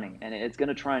is drowning, and it's going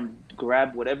to try and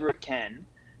grab whatever it can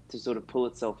to sort of pull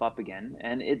itself up again,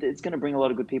 and it's going to bring a lot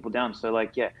of good people down. So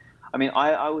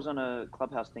I was on a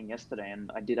Clubhouse thing yesterday,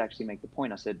 and I did actually make the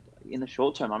point. I said, in the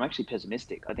short term, I'm actually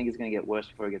pessimistic. I think it's going to get worse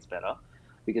before it gets better,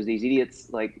 because these idiots,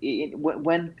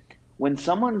 when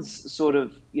someone's sort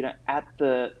of at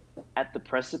the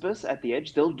precipice, at the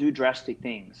edge, they'll do drastic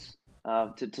things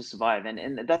to survive,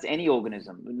 and that's any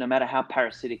organism, no matter how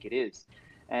parasitic it is.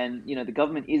 And the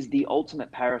government is the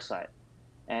ultimate parasite,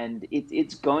 and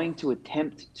it's going to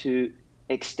attempt to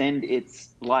extend its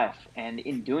life, and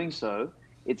in doing so,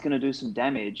 it's going to do some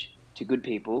damage to good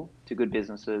people, to good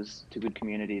businesses, to good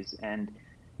communities, and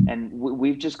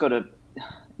we've just got to,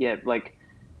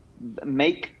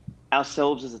 make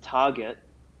ourselves as a target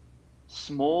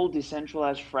small,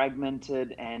 decentralized,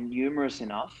 fragmented, and numerous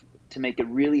enough to make it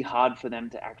really hard for them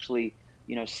to actually,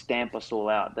 stamp us all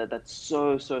out. That's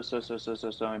so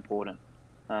important.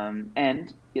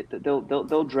 and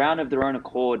they'll drown of their own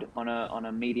accord on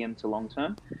a medium to long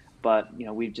term. But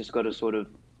we've just got to sort of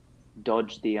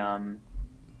dodge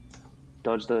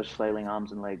those flailing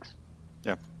arms and legs.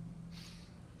 Yeah.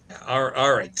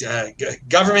 All right,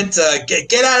 government,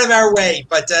 get out of our way.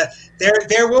 But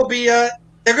there will be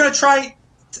they're going to try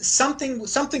something.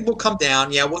 Something will come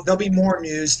down. Yeah, there'll be more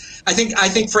news. I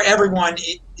think for everyone,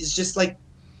 it is just like,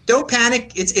 don't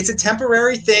panic. It's a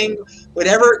temporary thing.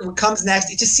 Whatever comes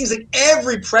next, it just seems like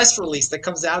every press release that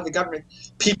comes out of the government,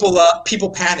 people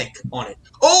panic on it.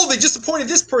 Oh, they just appointed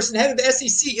this person head of the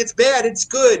SEC. It's bad. It's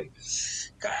good.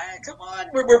 Come on,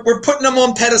 we're putting them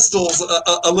on pedestals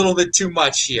a little bit too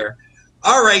much here.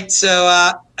 All right,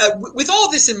 so with all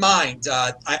this in mind,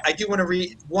 I do want to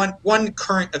read one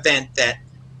current event that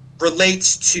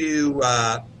relates to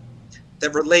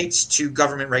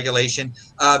government regulation.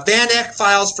 Van Eck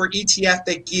files for ETF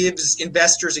that gives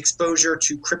investors exposure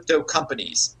to crypto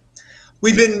companies.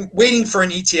 We've been waiting for an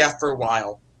ETF for a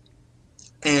while,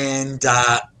 and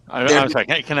I'm sorry.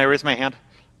 Can I raise my hand?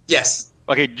 Yes.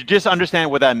 Okay, just understand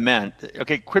what that meant.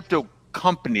 Okay, crypto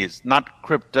companies, not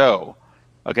crypto.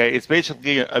 Okay, it's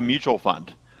basically a mutual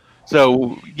fund.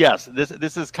 So yes,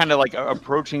 this is kind of like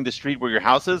approaching the street where your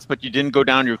house is, but you didn't go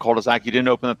down your cul-de-sac, you didn't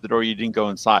open up the door, you didn't go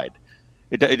inside.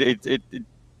 It's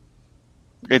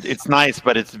nice,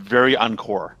 but it's very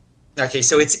uncore. Okay,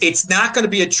 so it's not going to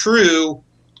be a true.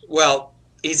 Well,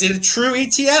 is it a true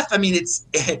ETF? I mean, it's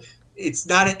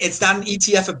not an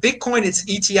ETF of Bitcoin. It's an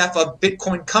ETF of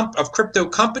Bitcoin of crypto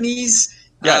companies.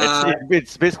 Yeah,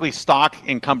 it's basically stock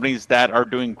in companies that are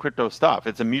doing crypto stuff.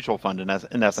 It's a mutual fund in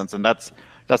essence, and that's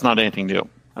not anything new.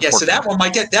 Yeah, so that one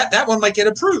might get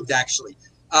approved actually.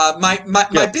 My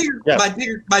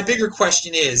bigger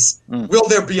question is, will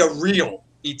there be a real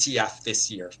ETF this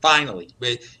year? Finally,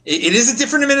 it is a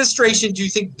different administration. Do you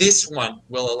think this one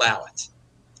will allow it,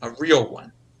 a real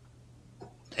one?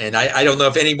 And I don't know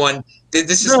if anyone.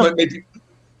 This is what maybe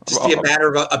just be a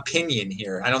matter of opinion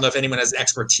here. I don't know if anyone has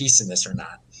expertise in this or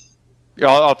not. Yeah,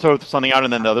 I'll throw something out,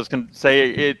 and then others can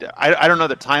say it. I don't know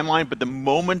the timeline, but the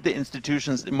moment the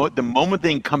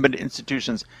incumbent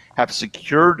institutions have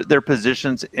secured their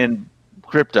positions in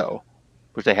crypto,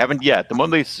 which they haven't yet, the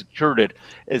moment they secured it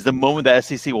is the moment the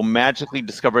SEC will magically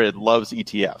discover it loves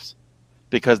ETFs,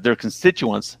 because their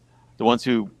constituents, the ones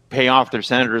who pay off their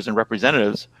senators and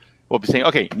representatives, will be saying,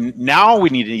 okay, now we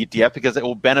need an ETF because it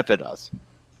will benefit us.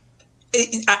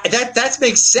 That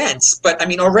makes sense, but I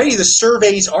mean, already the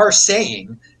surveys are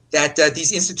saying that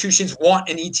these institutions want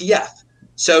an ETF.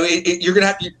 So you're going to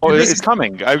have. It's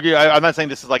coming. I'm not saying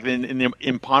this is like in the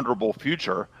imponderable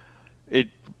future.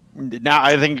 Now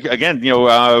I think again,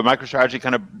 MicroStrategy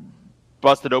kind of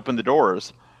busted open the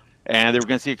doors, and they were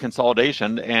going to see a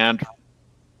consolidation, and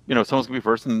someone's going to be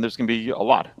first, and there's going to be a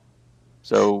lot.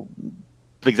 So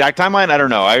the exact timeline, I don't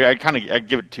know. I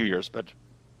give it 2 years, but.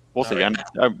 We'll see. Right.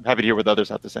 I'm happy to hear what others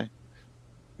have to say.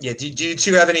 Yeah. Do you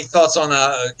two have any thoughts on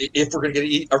if we're going to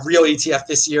get a real ETF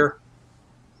this year?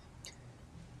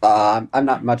 I'm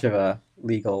not much of a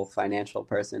legal financial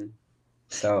person,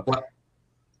 so. Well,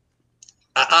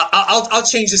 I'll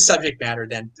change the subject matter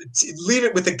then. Leave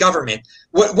it with the government.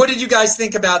 What did you guys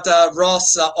think about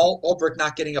Ross Ulbricht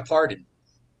not getting a pardon?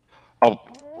 Oh.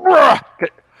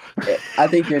 I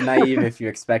think you're naive if you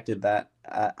expected that.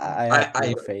 I have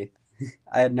no faith.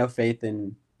 I had no faith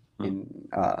in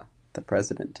the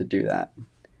president to do that.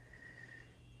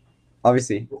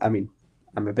 Obviously, I mean,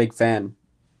 I'm a big fan.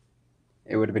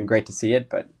 It would have been great to see it,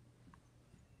 but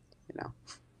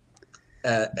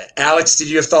Alex, did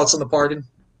you have thoughts on the pardon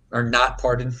or not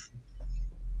pardon?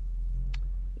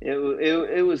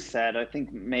 It was sad. I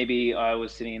think maybe I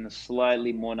was sitting in a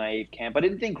slightly more naive camp. I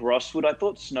didn't think Ross would. I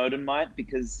thought Snowden might,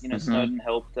 because Snowden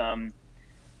helped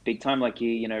big time. Like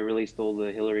he released all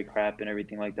the Hillary crap and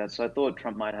everything like that. So I thought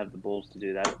Trump might have the balls to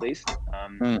do that at least.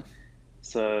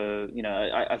 So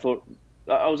I thought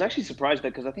I was actually surprised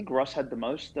because I think Ross had the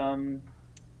most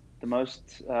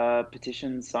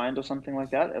petitions signed or something like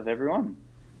that of everyone.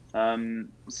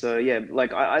 So yeah,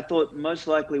 like I thought most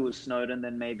likely was Snowden,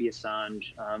 then maybe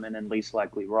Assange, and then least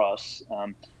likely Ross.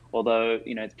 Although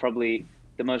it's probably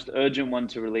the most urgent one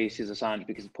to release is Assange,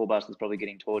 because Paul Bastard's probably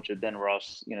getting tortured. Then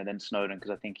Ross, then Snowden, because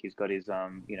I think he's got his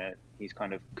he's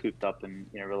kind of cooped up and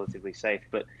relatively safe.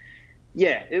 But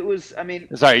yeah, it was. I mean,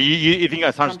 sorry, you think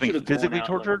Assange's being physically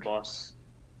tortured?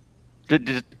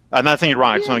 Like I'm not saying you're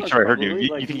wrong. I just want to make sure I heard you.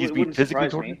 You think he's being physically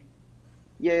tortured?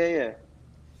 Yeah.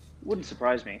 Wouldn't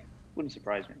surprise me.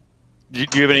 Do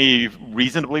you have any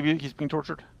reason to believe he's being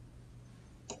tortured?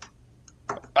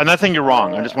 I'm not saying you're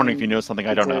wrong. I'm just wondering if you know something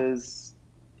I don't know.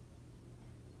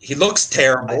 he looks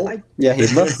terrible. Yeah, he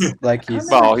looks like he's.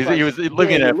 Well, he was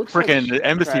living in a freaking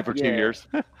embassy for 2 years.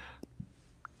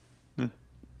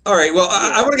 All right. Well,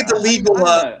 I want to get the legal.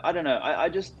 I don't know. I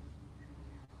just.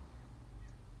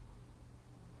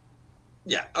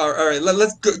 Yeah. All right.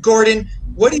 Let's Gordon.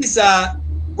 What are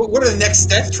the next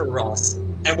steps for Ross?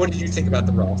 And what did you think about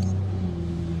the Ross?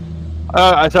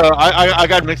 So I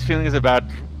got mixed feelings about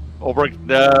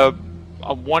Ulbricht.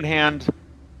 On one hand,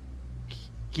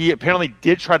 he apparently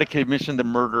did try to commission the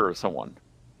murder of someone.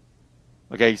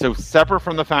 Okay, so separate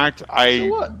from the fact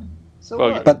So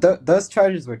what? But those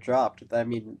charges were dropped. I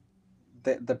mean,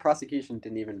 the prosecution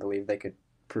didn't even believe they could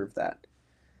prove that.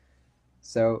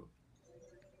 So,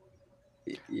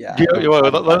 yeah.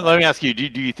 Let me ask you: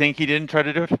 Do you think he didn't try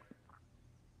to do it?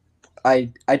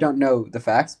 I don't know the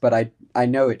facts, but I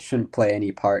know it shouldn't play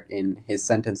any part in his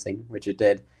sentencing, which it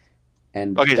did,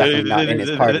 and okay, definitely not in his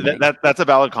pardoning. That's a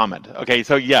valid comment. Okay,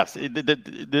 so yes,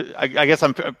 I guess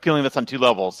I'm feeling this on two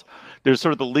levels. There's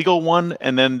sort of the legal one,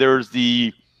 and then there's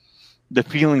the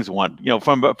feelings one. You know,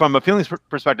 from a feelings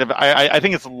perspective, I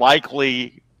think it's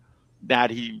likely that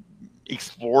he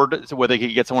explored so whether he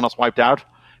could get someone else wiped out.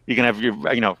 You can have you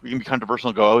can be controversial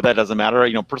and go, oh, that doesn't matter.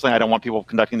 You know, personally, I don't want people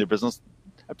conducting their business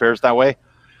affairs that way.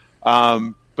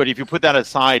 But if you put that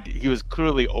aside, he was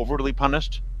clearly overly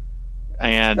punished,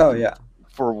 and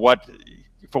for what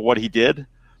he did,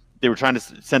 they were trying to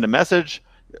send a message.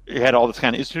 You had all this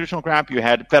kind of institutional crap. You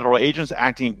had federal agents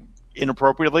acting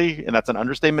inappropriately, and that's an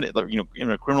understatement. In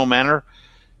a criminal manner.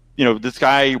 This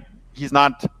guy, he's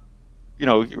not.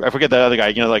 I forget the other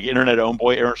guy. Like internet own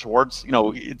boy Aaron Schwartz.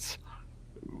 It's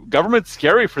government's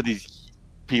scary for these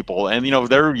people, and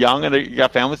they're young and they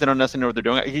got families. They don't necessarily know what they're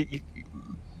doing.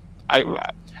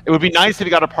 It would be nice if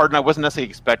he got a pardon. I wasn't necessarily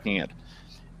expecting it.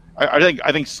 I think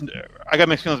I got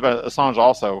mixed feelings about Assange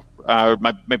also.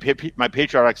 My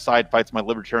patriotic side fights my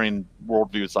libertarian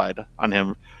worldview side on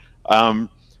him.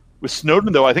 With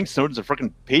Snowden, though, I think Snowden's a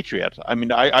freaking patriot. I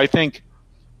mean, I think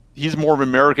he's more of an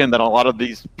American than a lot of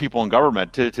these people in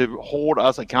government. To hold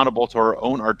us accountable to our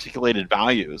own articulated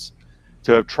values,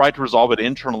 to have tried to resolve it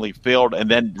internally, failed, and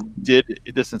then did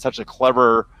this in such a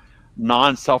clever,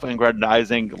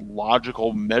 non-self-aggrandizing,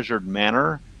 logical, measured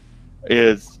manner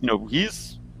is,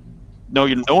 he's no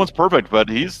one's perfect, but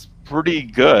he's pretty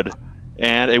good.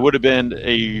 And it would have been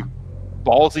a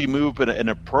ballsy move, but an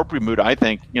appropriate move, I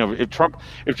think. If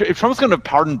Trump's going to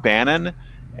pardon Bannon,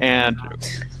 and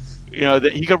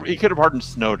that he could have pardoned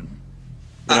Snowden.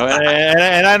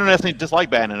 And I don't necessarily dislike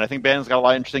Bannon. I think Bannon's got a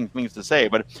lot of interesting things to say.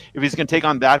 But if he's going to take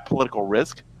on that political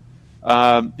risk,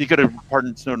 he could have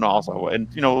pardoned Snowden also, and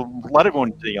let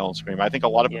everyone yell and scream. I think a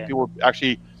lot of people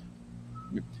actually,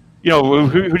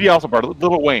 who do you also pardon?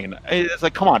 Lil Wayne. It's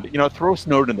like, come on, throw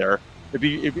Snowden there.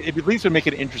 If at least would make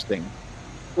it interesting.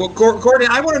 Well, Gordon,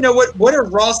 I want to know what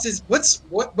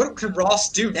can Ross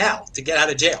do now to get out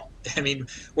of jail? I mean,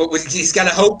 he's got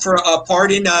to hope for a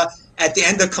pardon at the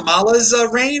end of Kamala's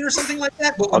reign or something like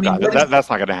that? That's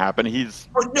not going to happen.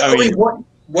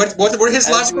 What were his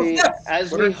logical steps?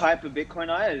 As we hyper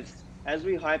Bitcoiners,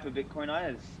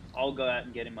 I'll go out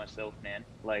and get him myself, man.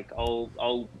 Like,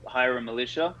 I'll hire a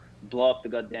militia, blow up the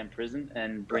goddamn prison,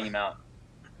 and bring him out.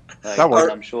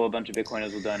 I'm sure a bunch of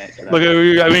Bitcoiners will donate to that. Look,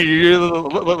 I mean,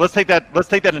 let's take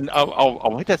that, and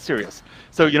I'll make that serious.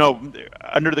 So,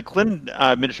 under the Clinton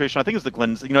administration, I think it was the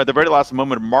Clintons, at the very last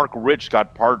moment, Mark Rich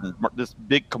got pardoned, this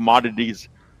big commodities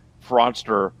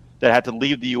fraudster that had to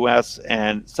leave the U.S.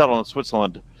 and settle in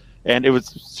Switzerland. And it was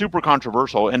super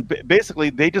controversial. And basically,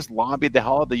 they just lobbied the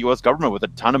hell out of the U.S. government with a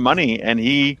ton of money, and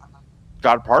he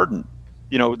got pardoned.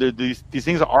 These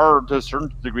things are to a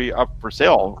certain degree up for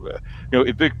sale.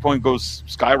 If Bitcoin goes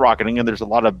skyrocketing, and there's a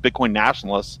lot of Bitcoin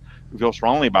nationalists who feel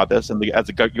strongly about this, and as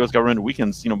the U.S. government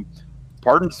weakens,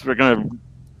 pardons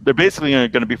they're basically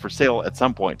going to be for sale at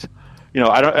some point.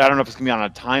 I don't know if it's going to be on a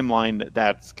timeline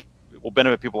that will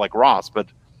benefit people like Ross, but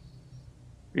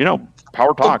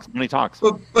power talks, money talks.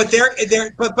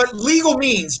 But legal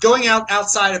means going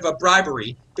outside of a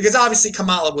bribery, because obviously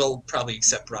Kamala will probably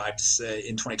accept bribes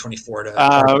in 2024.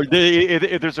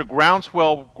 If there's a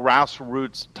groundswell,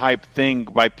 grassroots type thing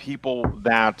by people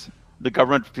that the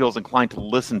government feels inclined to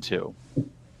listen to,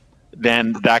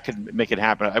 then that could make it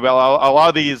happen. Well, a lot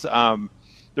of these,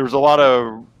 there was a lot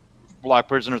of black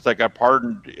prisoners that got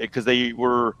pardoned because they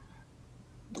were,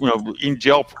 in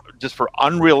jail just for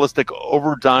unrealistic,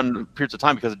 overdone periods of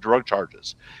time because of drug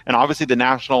charges. And obviously the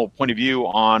national point of view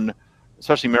on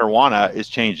especially marijuana is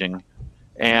changing.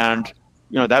 And,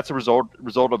 that's a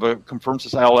result of a confirmed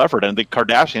societal effort. And the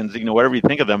Kardashians, whatever you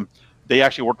think of them, they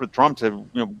actually worked with Trump to,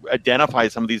 identify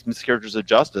some of these miscarriages of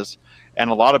justice and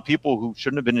a lot of people who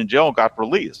shouldn't have been in jail got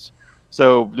released.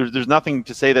 So there's nothing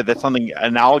to say that something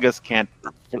analogous can't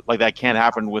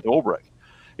happen with Ulbricht.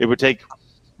 It would take,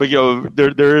 but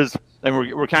there is, and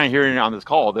we're kind of hearing it on this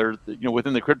call. There's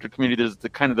within the crypto community, there's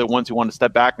the ones who want to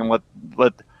step back and let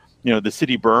the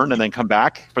city burn and then come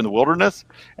back from the wilderness,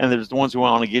 and there's the ones who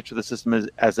want to engage with the system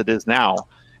as it is now,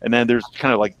 and then there's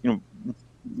kind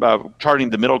of charting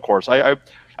the middle course. I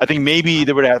think maybe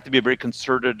there would have to be a very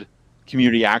concerted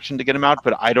community action to get him out,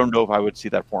 but I don't know if I would see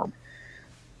that form.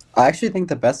 I actually think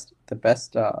the best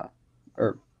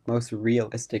or most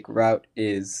realistic route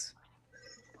is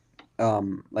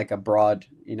like a broad,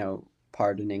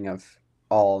 pardoning of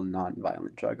all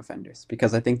non-violent drug offenders,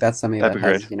 because I think that's something that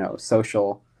has,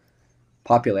 social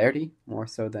popularity more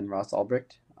so than Ross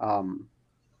Ulbricht.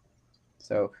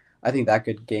 So I think that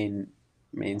could gain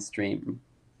mainstream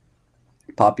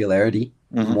popularity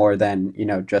more than,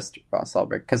 just Ross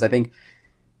Ulbricht, because I think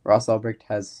Ross Ulbricht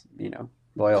has,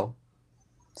 loyal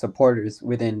supporters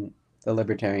within the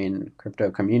libertarian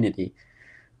crypto community,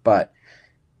 but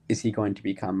is he going to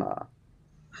become a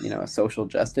social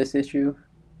justice issue?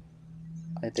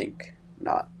 I think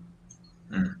not.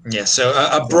 Yeah, so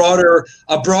a broader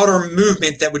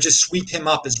movement that would just sweep him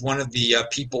up as one of the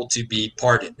people to be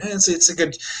pardoned. We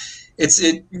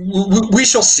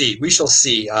shall see.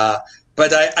 But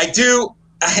what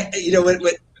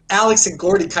Alex and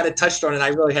Gordy kind of touched on, and I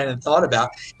really hadn't thought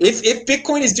about, if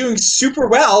Bitcoin is doing super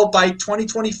well by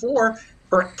 2024,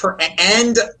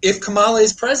 and if Kamala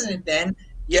is president, then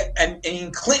yeah,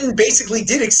 and Clinton basically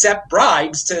did accept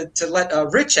bribes to let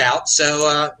Rich out.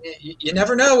 So you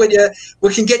never know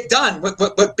what can get done, what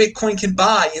Bitcoin can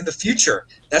buy in the future.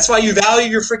 That's why you value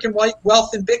your freaking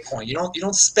wealth in Bitcoin. You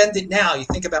don't spend it now. You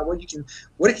think about what it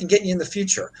can get you in the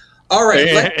future. All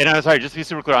right. And I'm sorry, just to be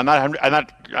super clear, I'm not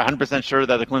 100% sure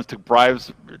that the Clintons took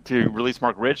bribes to release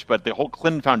Mark Rich, but the whole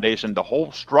Clinton Foundation, the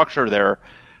whole structure there,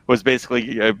 was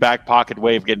basically a back pocket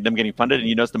way of getting funded. And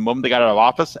you notice the moment they got out of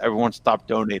office, everyone stopped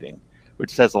donating,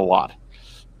 which says a lot.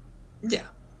 Yeah.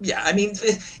 I mean,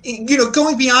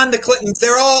 going beyond the Clintons,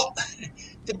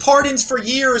 the pardons for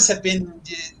years have been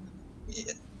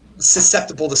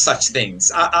susceptible to such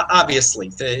things.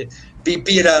 Obviously, be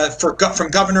it from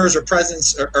governors or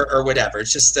presidents or whatever.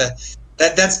 It's just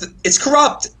it's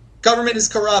corrupt. Government is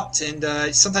corrupt, and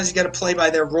sometimes you got to play by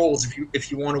their rules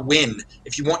if you want to win,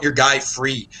 if you want your guy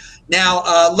free. Now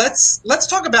let's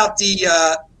talk about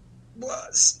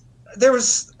there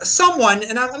was someone,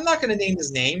 and I'm not going to name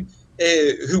his name,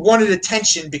 who wanted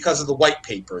attention because of the white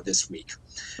paper this week.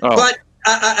 Oh. But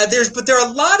there are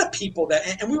a lot of people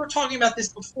that, and we were talking about this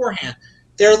beforehand.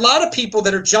 There are a lot of people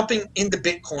that are jumping into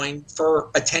Bitcoin for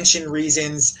attention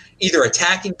reasons, either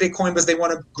attacking Bitcoin because they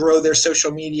want to grow their social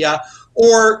media,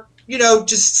 or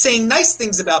just saying nice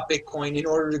things about Bitcoin in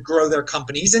order to grow their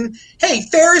companies. And hey,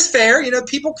 fair is fair.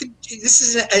 People could. This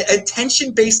is an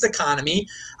attention-based economy.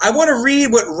 I want to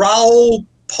read what Raoul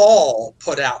Paul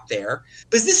put out there,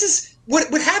 because this is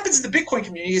what happens in the Bitcoin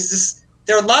community. Is this?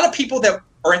 There are a lot of people that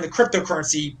are in the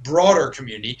cryptocurrency broader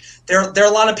community. There are a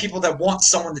lot of people that want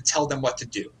someone to tell them what to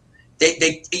do.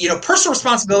 They personal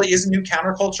responsibility is a new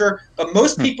counterculture, but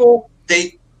most people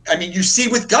you see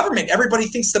with government, everybody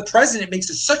thinks the president makes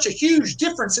such a huge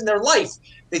difference in their life.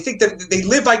 They think that they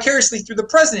live vicariously through the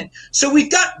president. So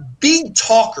we've got big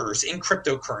talkers in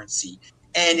cryptocurrency.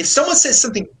 And if someone says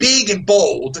something big and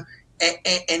bold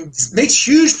and makes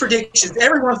huge predictions,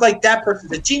 everyone's like, that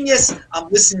person's a genius. I'm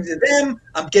listening to them.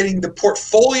 I'm getting the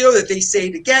portfolio that they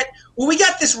say to get. Well, we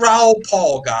got this Raoul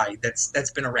Paul guy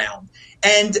that's been around.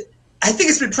 And I think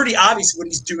it's been pretty obvious what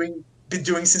he's been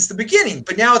doing since the beginning,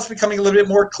 but now it's becoming a little bit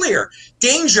more clear.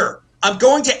 Danger. I'm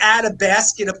going to add a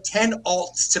basket of 10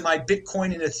 alts to my Bitcoin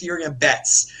and Ethereum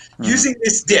bets using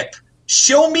this dip.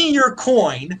 Show me your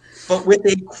coin, but with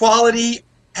a quality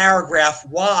paragraph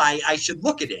why I should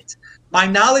look at it. My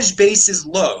knowledge base is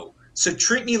low, so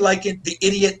treat me like the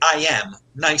idiot I am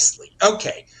nicely.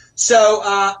 Okay. So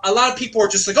a lot of people are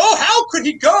just like, oh, how could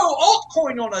he go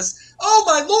altcoin on us? Oh,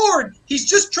 my Lord, he's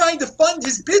just trying to fund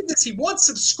his business. He wants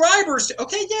subscribers.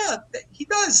 Okay, yeah, he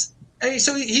does.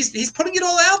 So he's putting it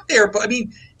all out there. But, I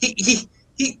mean, he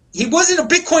wasn't a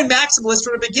Bitcoin maximalist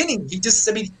from the beginning. He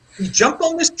jumped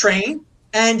on this train,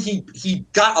 and he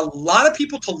got a lot of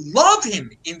people to love him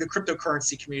in the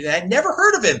cryptocurrency community. I had never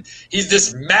heard of him. He's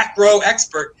this macro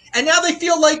expert. And now they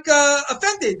feel like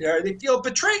offended, or they feel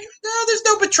betrayed. No, there's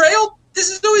no betrayal. This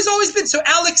is who he's always been. So,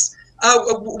 Alex,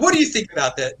 what do you think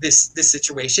about this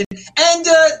situation? And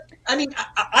I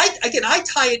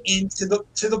tie it into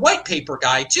the white paper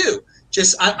guy too.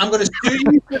 I'm going to sue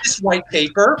you for this white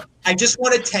paper, I just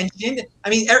want attention. I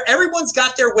mean, everyone's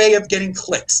got their way of getting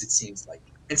clicks, it seems like,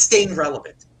 and staying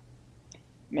relevant.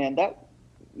 Man, the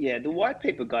white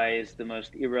paper guy is the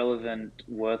most irrelevant,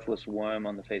 worthless worm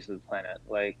on the face of the planet.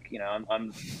 Like, you know,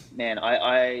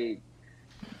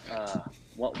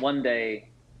 one day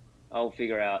I'll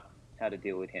figure out how to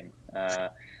deal with him.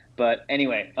 But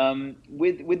anyway,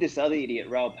 with this other idiot,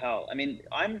 Raoul Pal, I mean,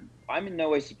 I'm in no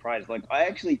way surprised. Like, I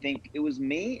actually think it was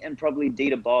me and probably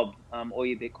Dita Bob, All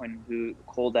Your Bitcoin, who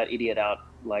called that idiot out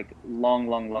like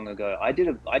long ago. I did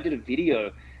a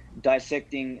video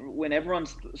dissecting when everyone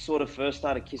sort of first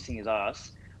started kissing his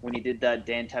ass when he did that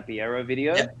Dan Tapiero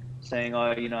video, Yeah. saying,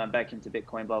 "Oh, you know, I'm back into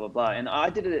Bitcoin, blah blah blah." And I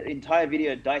did an entire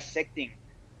video dissecting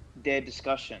their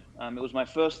discussion. It was my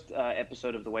first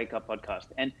episode of the Wake Up podcast,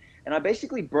 and I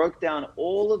basically broke down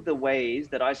all of the ways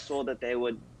that I saw that they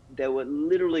were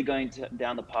literally going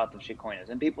down the path of shitcoiners.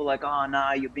 And people were like, "Oh,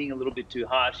 nah, you're being a little bit too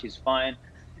harsh. He's fine."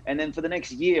 And then for the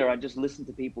next year, I just listened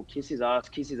to people kiss his ass,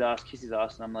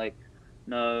 and I'm like,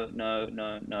 no.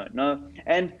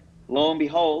 And lo and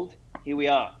behold, here we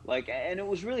are. Like, and it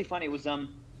was really funny. It was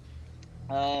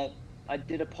I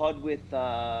did a pod with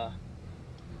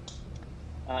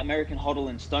American Hoddle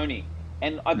and Stoney,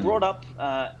 and I brought up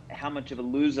how much of a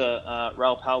loser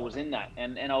Raoul Pal was in that,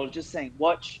 and I was just saying,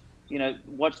 watch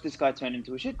this guy turn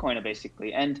into a shitcoiner,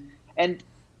 basically. And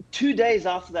 2 days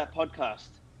after that podcast,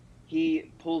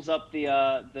 he pulls up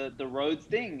the Rhodes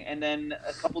thing, and then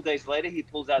a couple days later, he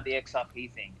pulls out the XRP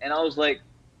thing, and I was like,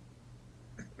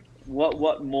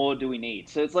 what more do we need?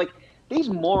 So it's like these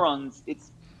morons.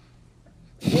 It's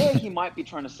he might be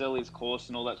trying to sell his course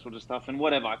and all that sort of stuff, and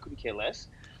whatever. I couldn't care less.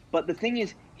 But the thing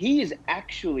is, he is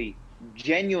actually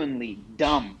genuinely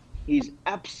dumb. He's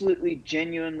absolutely,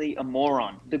 genuinely a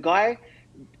moron. The guy,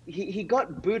 he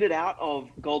got booted out of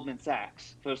Goldman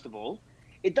Sachs, first of all.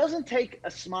 It doesn't take a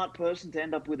smart person to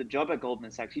end up with a job at Goldman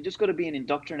Sachs. You just got to be an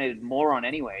indoctrinated moron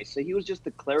anyway. So he was just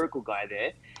the clerical guy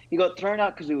there. He got thrown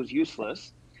out because he was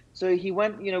useless. So he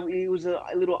went, he was a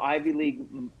little Ivy League,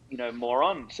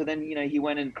 moron. So then, he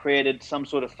went and created some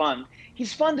sort of fund.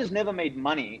 His fund has never made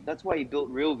money. That's why he built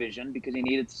Real Vision, because he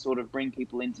needed to sort of bring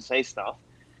people in to say stuff.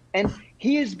 And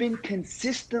he has been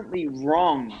consistently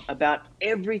wrong about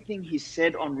everything he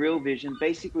said on Real Vision,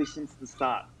 basically since the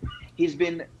start. He's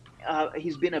been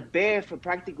a bear for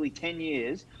practically 10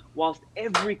 years, whilst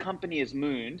every company has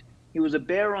mooned. He was a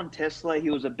bear on Tesla. He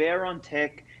was a bear on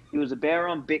tech. He was a bear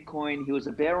on Bitcoin. He was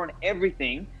a bear on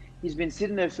everything. He's been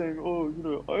sitting there saying,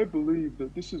 "Oh, I believe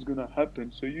that this is going to happen,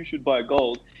 so you should buy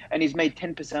gold." And he's made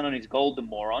 10% on his gold, the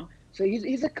moron. So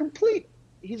he's a complete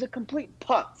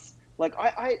putz. Like,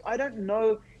 I don't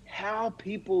know how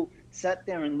people sat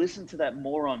there and listened to that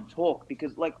moron talk,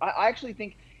 because, like, I actually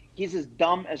think he's as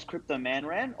dumb as Crypto Man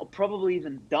Ran, or probably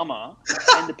even dumber.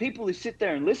 And the people who sit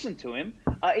there and listen to him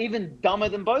are even dumber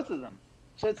than both of them.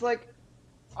 So it's like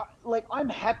I'm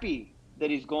happy that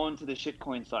he's gone to the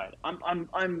shitcoin side.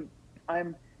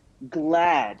 I'm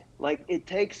glad. Like, it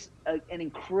takes an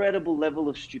incredible level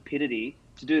of stupidity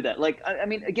to do that. Like, I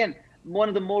mean, again, one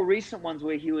of the more recent ones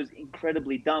where he was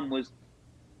incredibly dumb was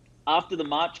after the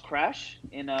March crash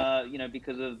in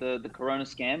because of the Corona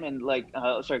scam and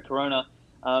Corona.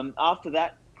 After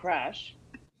that crash,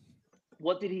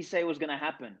 what did he say was going to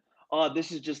happen? Oh,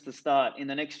 this is just the start. In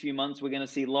the next few months, we're going to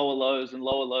see lower lows and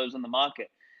lower lows on the market.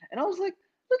 And I was like,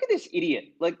 look at this idiot.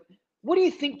 Like, what do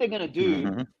you think they're going to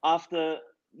do after,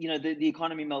 the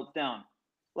economy melts down?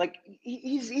 Like,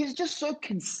 he's just so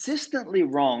consistently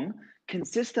wrong,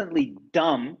 consistently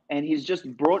dumb, and he's just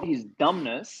brought his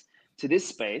dumbness to this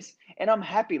space. And I'm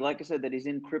happy, like I said, that he's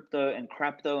in crypto and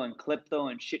crapto and klepto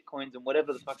and shitcoins and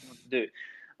whatever the fuck he wants to do.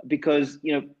 Because,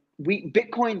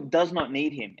 Bitcoin does not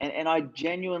need him. And I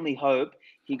genuinely hope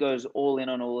he goes all in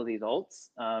on all of these alts,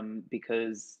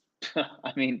 because,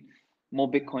 I mean, more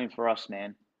Bitcoin for us,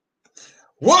 man.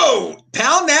 Whoa!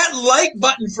 Pound that like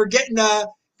button for getting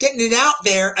it out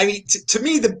there. I mean, to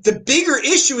me, the bigger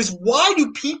issue is, why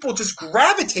do people just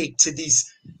gravitate to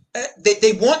these?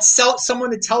 They want someone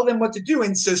to tell them what to do,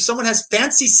 and so someone has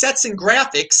fancy sets and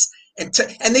graphics,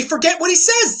 and they forget what he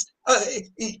says.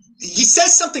 He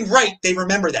says something right, they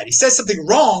remember that. He says something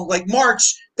wrong, like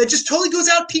March, that just totally goes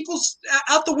out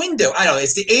the window. I don't know.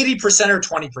 It's the 80% or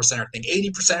 20% thing.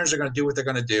 80%ers are going to do what they're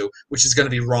going to do, which is going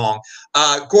to be wrong.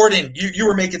 Gordon, you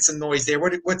were making some noise there.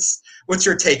 What's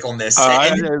your take on this? You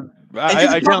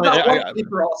can talk about white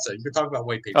paper also. You can talk about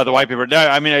white paper. Oh, the white paper. No,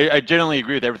 I mean, I generally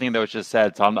agree with everything that was just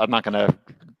said, so I'm not going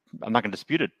to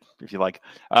dispute it, if you like.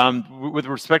 With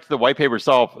respect to the white paper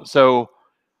itself, so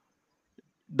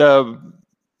I'm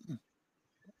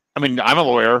a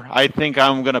lawyer. I think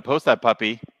I'm going to post that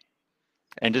puppy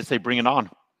and just say, bring it on.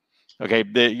 Okay,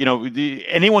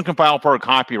 anyone can file for a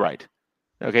copyright.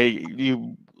 Okay,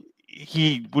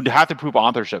 he would have to prove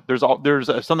authorship. There's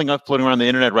something floating around the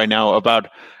internet right now about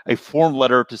a form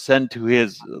letter to send to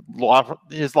his law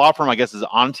firm. I guess is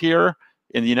Ontier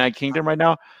in the United Kingdom right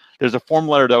now. There's a form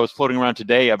letter that was floating around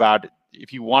today about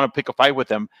if you want to pick a fight with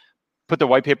them, put the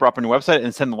white paper up on your website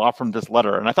and send the law firm this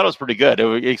letter. And I thought it was pretty good.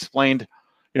 It explained,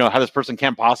 how this person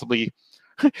can't possibly.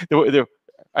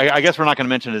 I guess we're not going to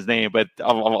mention his name, but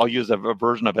I'll use a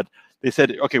version of it. They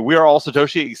said, okay, we are all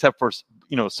Satoshi except for,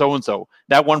 so-and-so.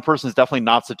 That one person is definitely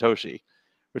not Satoshi,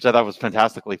 which I thought was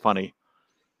fantastically funny.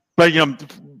 But,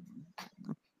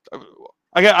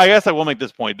 I guess I will make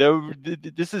this point.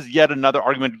 This is yet another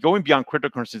argument going beyond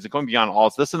cryptocurrencies and going beyond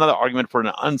alts. This is another argument for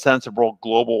an uncensorable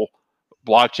global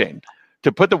blockchain.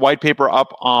 To put the white paper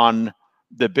up on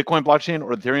the Bitcoin blockchain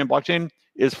or the Ethereum blockchain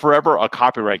is forever a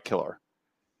copyright killer.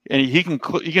 And he can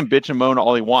bitch and moan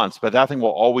all he wants, but that thing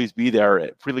will always be there,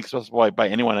 freely accessible by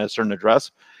anyone at a certain address.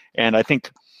 And I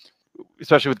think,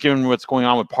 especially with given what's going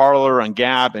on with Parler and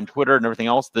Gab and Twitter and everything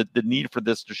else, the need for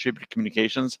this distributed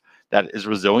communications that is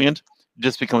resilient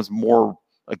just becomes more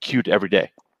acute every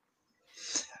day.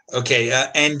 Okay,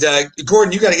 and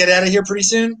Gordon, you got to get out of here pretty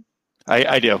soon.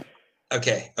 I do.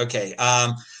 Okay.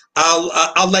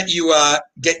 I'll let you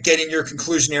get in your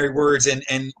conclusionary words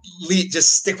and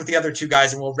just stick with the other two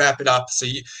guys, and we'll wrap it up. So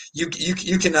you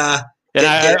can. And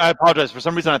I apologize. For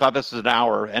some reason, I thought this was an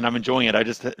hour, and I'm enjoying it.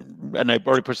 I've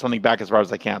already pushed something back as far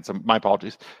as I can. So my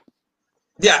apologies.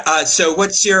 Yeah. So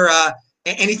what's your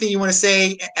anything you want to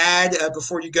say, add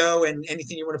before you go, and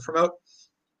anything you want to promote?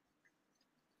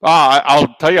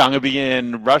 I'll tell you, I'm going to be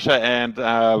in Russia and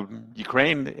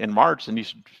Ukraine in March, and you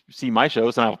should see my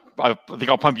shows. And I think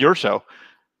I'll pump your show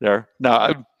there.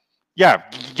 No, yeah,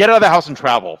 get out of the house and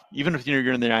travel, even if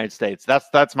you're in the United States.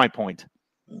 That's my point.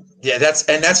 Yeah, that's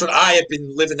what I have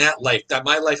been living that life. That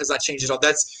my life has not changed at all.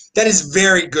 That is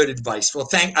very good advice. Well,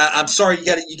 I'm sorry you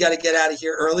got to get out of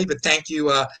here early, but thank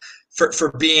you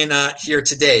for being here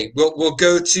today. We'll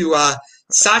go to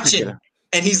Sachin,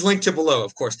 and he's linked to below,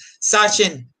 of course.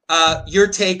 Sachin, your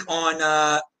take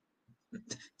on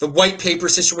the white paper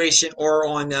situation, or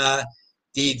on the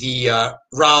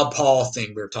Raoul Paul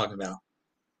thing we were talking about.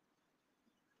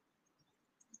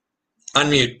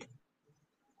 Unmute.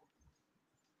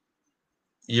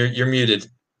 You're muted.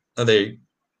 Oh, there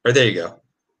you go.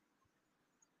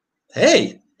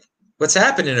 Hey, what's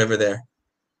happening over there?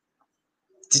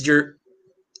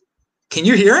 Can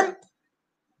you hear him?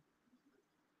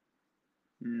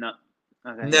 No.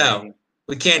 Okay. No,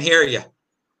 we can't hear you.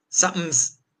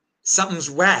 Something's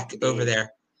whack over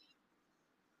there.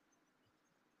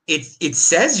 It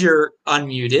says you're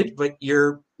unmuted, but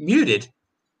you're muted.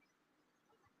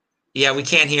 Yeah, we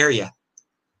can't hear you.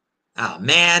 Oh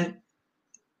man.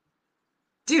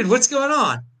 Dude, what's going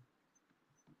on?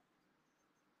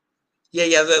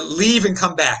 Yeah, leave and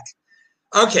come back.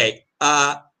 Okay.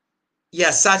 Yeah,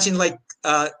 Sachin,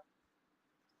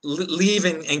 leave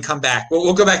and come back.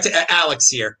 We'll go back to Alex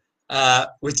here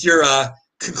with your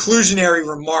conclusionary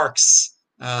remarks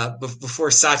before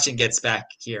Sachin gets back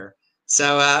here.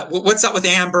 So what's up with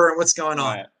Amber and what's going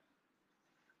on?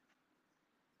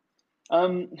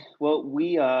 Right. Well,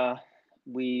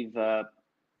 we've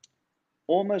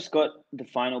almost got the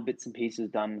final bits and pieces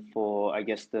done for, I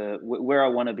guess, where I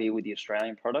want to be with the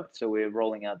Australian product. So we're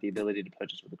rolling out the ability to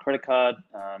purchase with a credit card,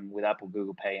 with Apple,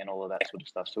 Google Pay, and all of that sort of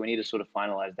stuff. So we need to sort of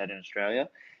finalize that in Australia.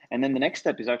 And then the next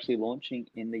step is actually launching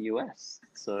in the US.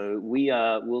 So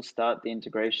we'll start the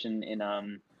integration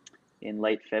in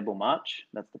late Feb or March.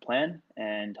 That's the plan.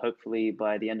 And hopefully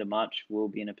by the end of March, we'll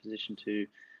be in a position to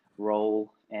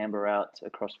roll Amber out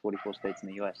across 44 states in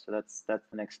the US. So that's the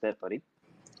next step, buddy.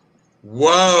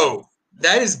 Whoa,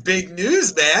 that is big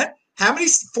news, man. How many?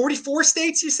 44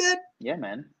 states, you said? Yeah,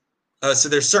 man. So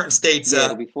there's certain states. Yeah,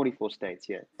 it'll be 44 states,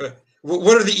 yeah.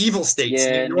 What are the evil states?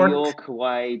 Yeah, New York,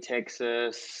 Hawaii,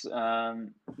 Texas.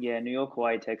 New York,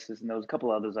 Hawaii, Texas, and there was a couple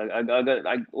others.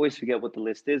 I always forget what the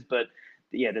list is, but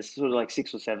yeah, there's sort of like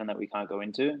 6 or 7 that we can't go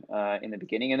into in the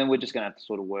beginning, and then we're just gonna have to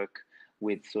sort of work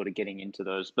with sort of getting into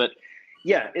those. But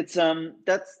yeah, it's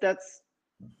that's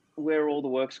where all the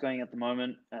work's going at the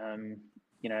moment.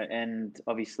 And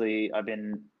obviously I've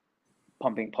been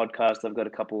pumping podcasts. I've got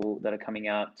a couple that are coming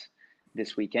out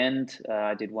this weekend.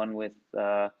 I did one with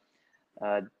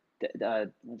what's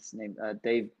his name?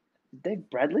 Dave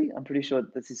Bradley. I'm pretty sure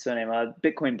that's his surname.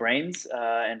 Bitcoin Brains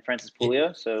and Francis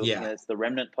Pulio. So it's the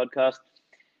Remnant podcast.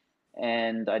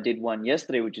 And I did one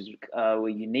yesterday, which is a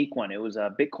unique one. It was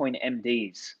Bitcoin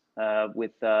MDs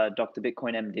with Dr.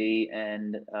 Bitcoin MD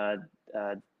and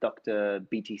Dr.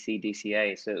 BTC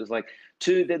DCA. So it was like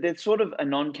two. They're sort of a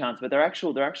non-count, but they're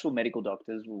actual medical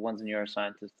doctors. One's a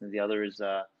neuroscientist, and the other is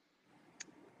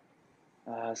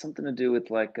something to do with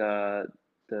like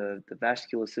the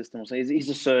vascular system. So he's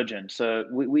a surgeon. So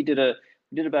we did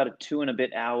about a 2 and a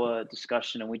bit hour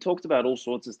discussion, and we talked about all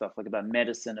sorts of stuff, like about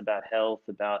medicine, about health,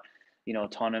 about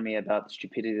autonomy, about the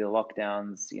stupidity of the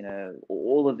lockdowns,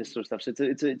 all of this sort of stuff. So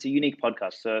it's a unique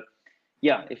podcast. So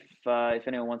yeah, if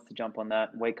anyone wants to jump on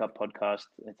that, Wake Up podcast,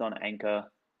 it's on Anchor.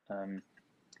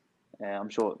 I'm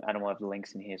sure Adam will have the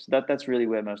links in here. So that's really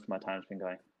where most of my time's been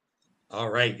going. All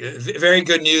right. Very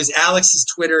good news. Alex's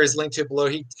Twitter is linked to it below.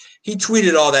 He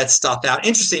tweeted all that stuff out.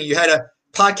 Interesting. You had a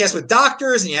podcast with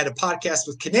doctors and you had a podcast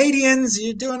with Canadians.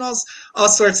 You're doing all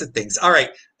sorts of things. All right.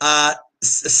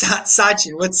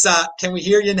 Sachin, can we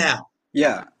hear you now?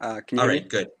 Yeah. Can you hear me?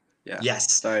 Good. Yeah.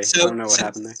 Yes. Sorry. I don't know what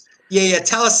happened there. Yeah.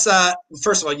 Tell us,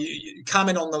 first of all, you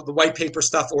comment on the white paper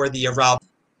stuff or the RAL.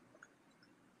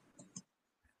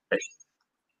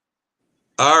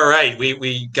 All right,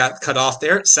 we got cut off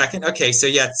there. Second, okay. So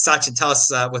yeah, Sachin, tell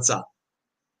us what's up.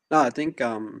 No, I think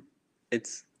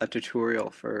it's a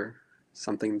tutorial for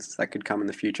something that could come in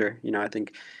the future. I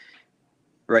think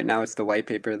right now it's the white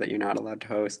paper that you're not allowed to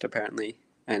host apparently,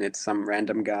 and it's some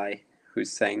random guy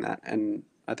who's saying that. And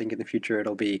I think in the future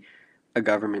it'll be a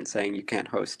government saying you can't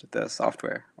host the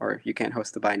software or you can't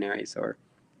host the binaries or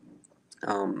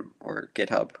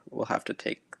GitHub will have to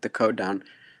take the code down.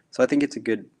 So I think it's a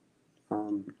good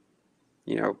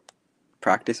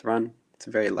practice run. It's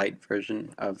a very light version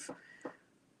of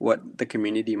what the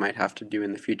community might have to do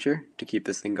in the future to keep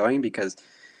this thing going, because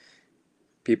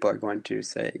people are going to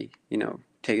say,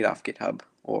 take it off GitHub,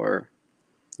 or,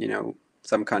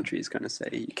 some country is going to say,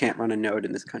 you can't run a node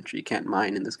in this country, you can't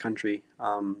mine in this country.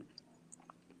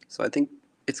 So I think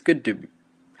it's good to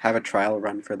have a trial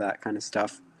run for that kind of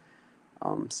stuff.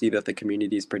 See that the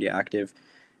community is pretty active.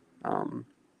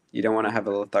 You don't want to have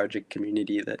a lethargic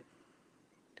community that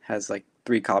has like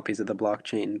 3 copies of the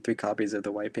blockchain, 3 copies of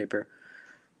the white paper.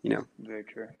 Very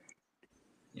true.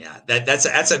 Yeah,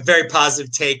 that's a very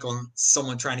positive take on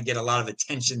someone trying to get a lot of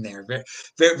attention there. Very,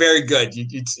 very, very good.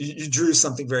 You drew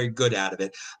something very good out of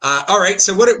it. All right.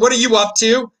 So what are you up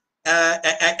to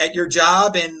at your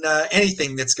job and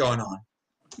anything that's going on?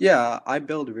 Yeah, I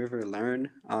build River Learn,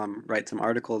 write some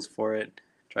articles for it,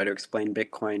 try to explain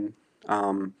Bitcoin.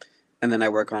 And then I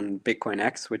work on Bitcoin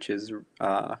X, which is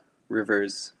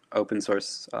River's open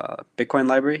source Bitcoin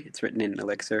library. It's written in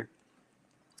Elixir.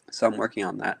 So I'm working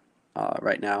on that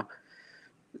right now.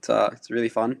 It's really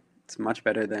fun. It's much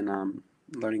better than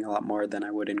learning a lot more than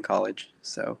I would in college.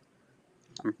 So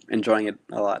I'm enjoying it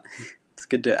a lot. It's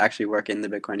good to actually work in the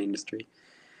Bitcoin industry.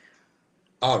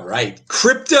 All right.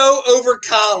 Crypto over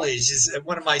college is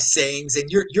one of my sayings, and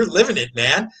you're living it,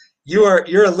 man.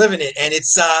 You're living it. And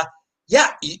it's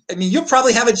yeah, I mean, you'll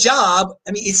probably have a job.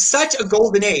 I mean, it's such a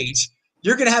golden age.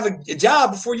 You're going to have a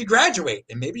job before you graduate,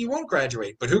 and maybe you won't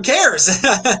graduate, but who cares?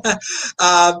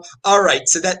 All right,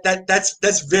 so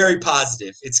that's very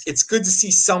positive. It's good to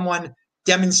see someone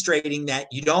demonstrating that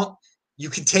you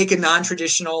can take a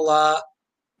non-traditional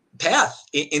path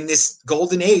in this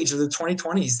golden age of the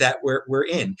 2020s that we're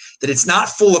in. That it's not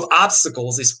full of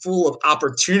obstacles; it's full of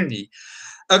opportunity.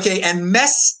 Okay, and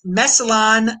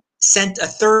Messalon sent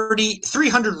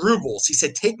 300 rubles. He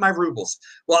said, take my rubles.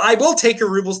 Well, I will take your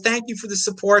rubles. Thank you for the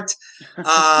support.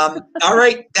 All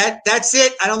right, that's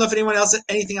it. I don't know if anyone else has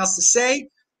anything else to say.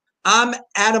 I'm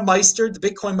Adam Meister, the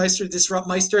Bitcoin Meister, Disrupt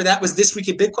Meister. That was This Week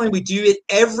in Bitcoin. We do it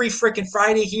every freaking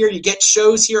Friday here. You get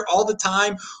shows here all the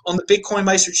time on the Bitcoin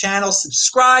Meister channel.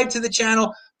 Subscribe to the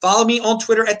channel. Follow me on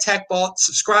Twitter at TechBalt.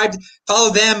 Subscribe.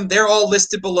 Follow them. They're all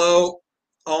listed below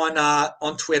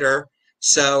on Twitter.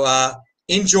 So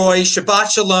enjoy.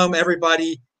 Shabbat Shalom,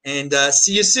 everybody. And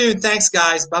see you soon. Thanks,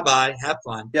 guys. Bye-bye. Have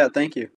fun. Yeah, thank you.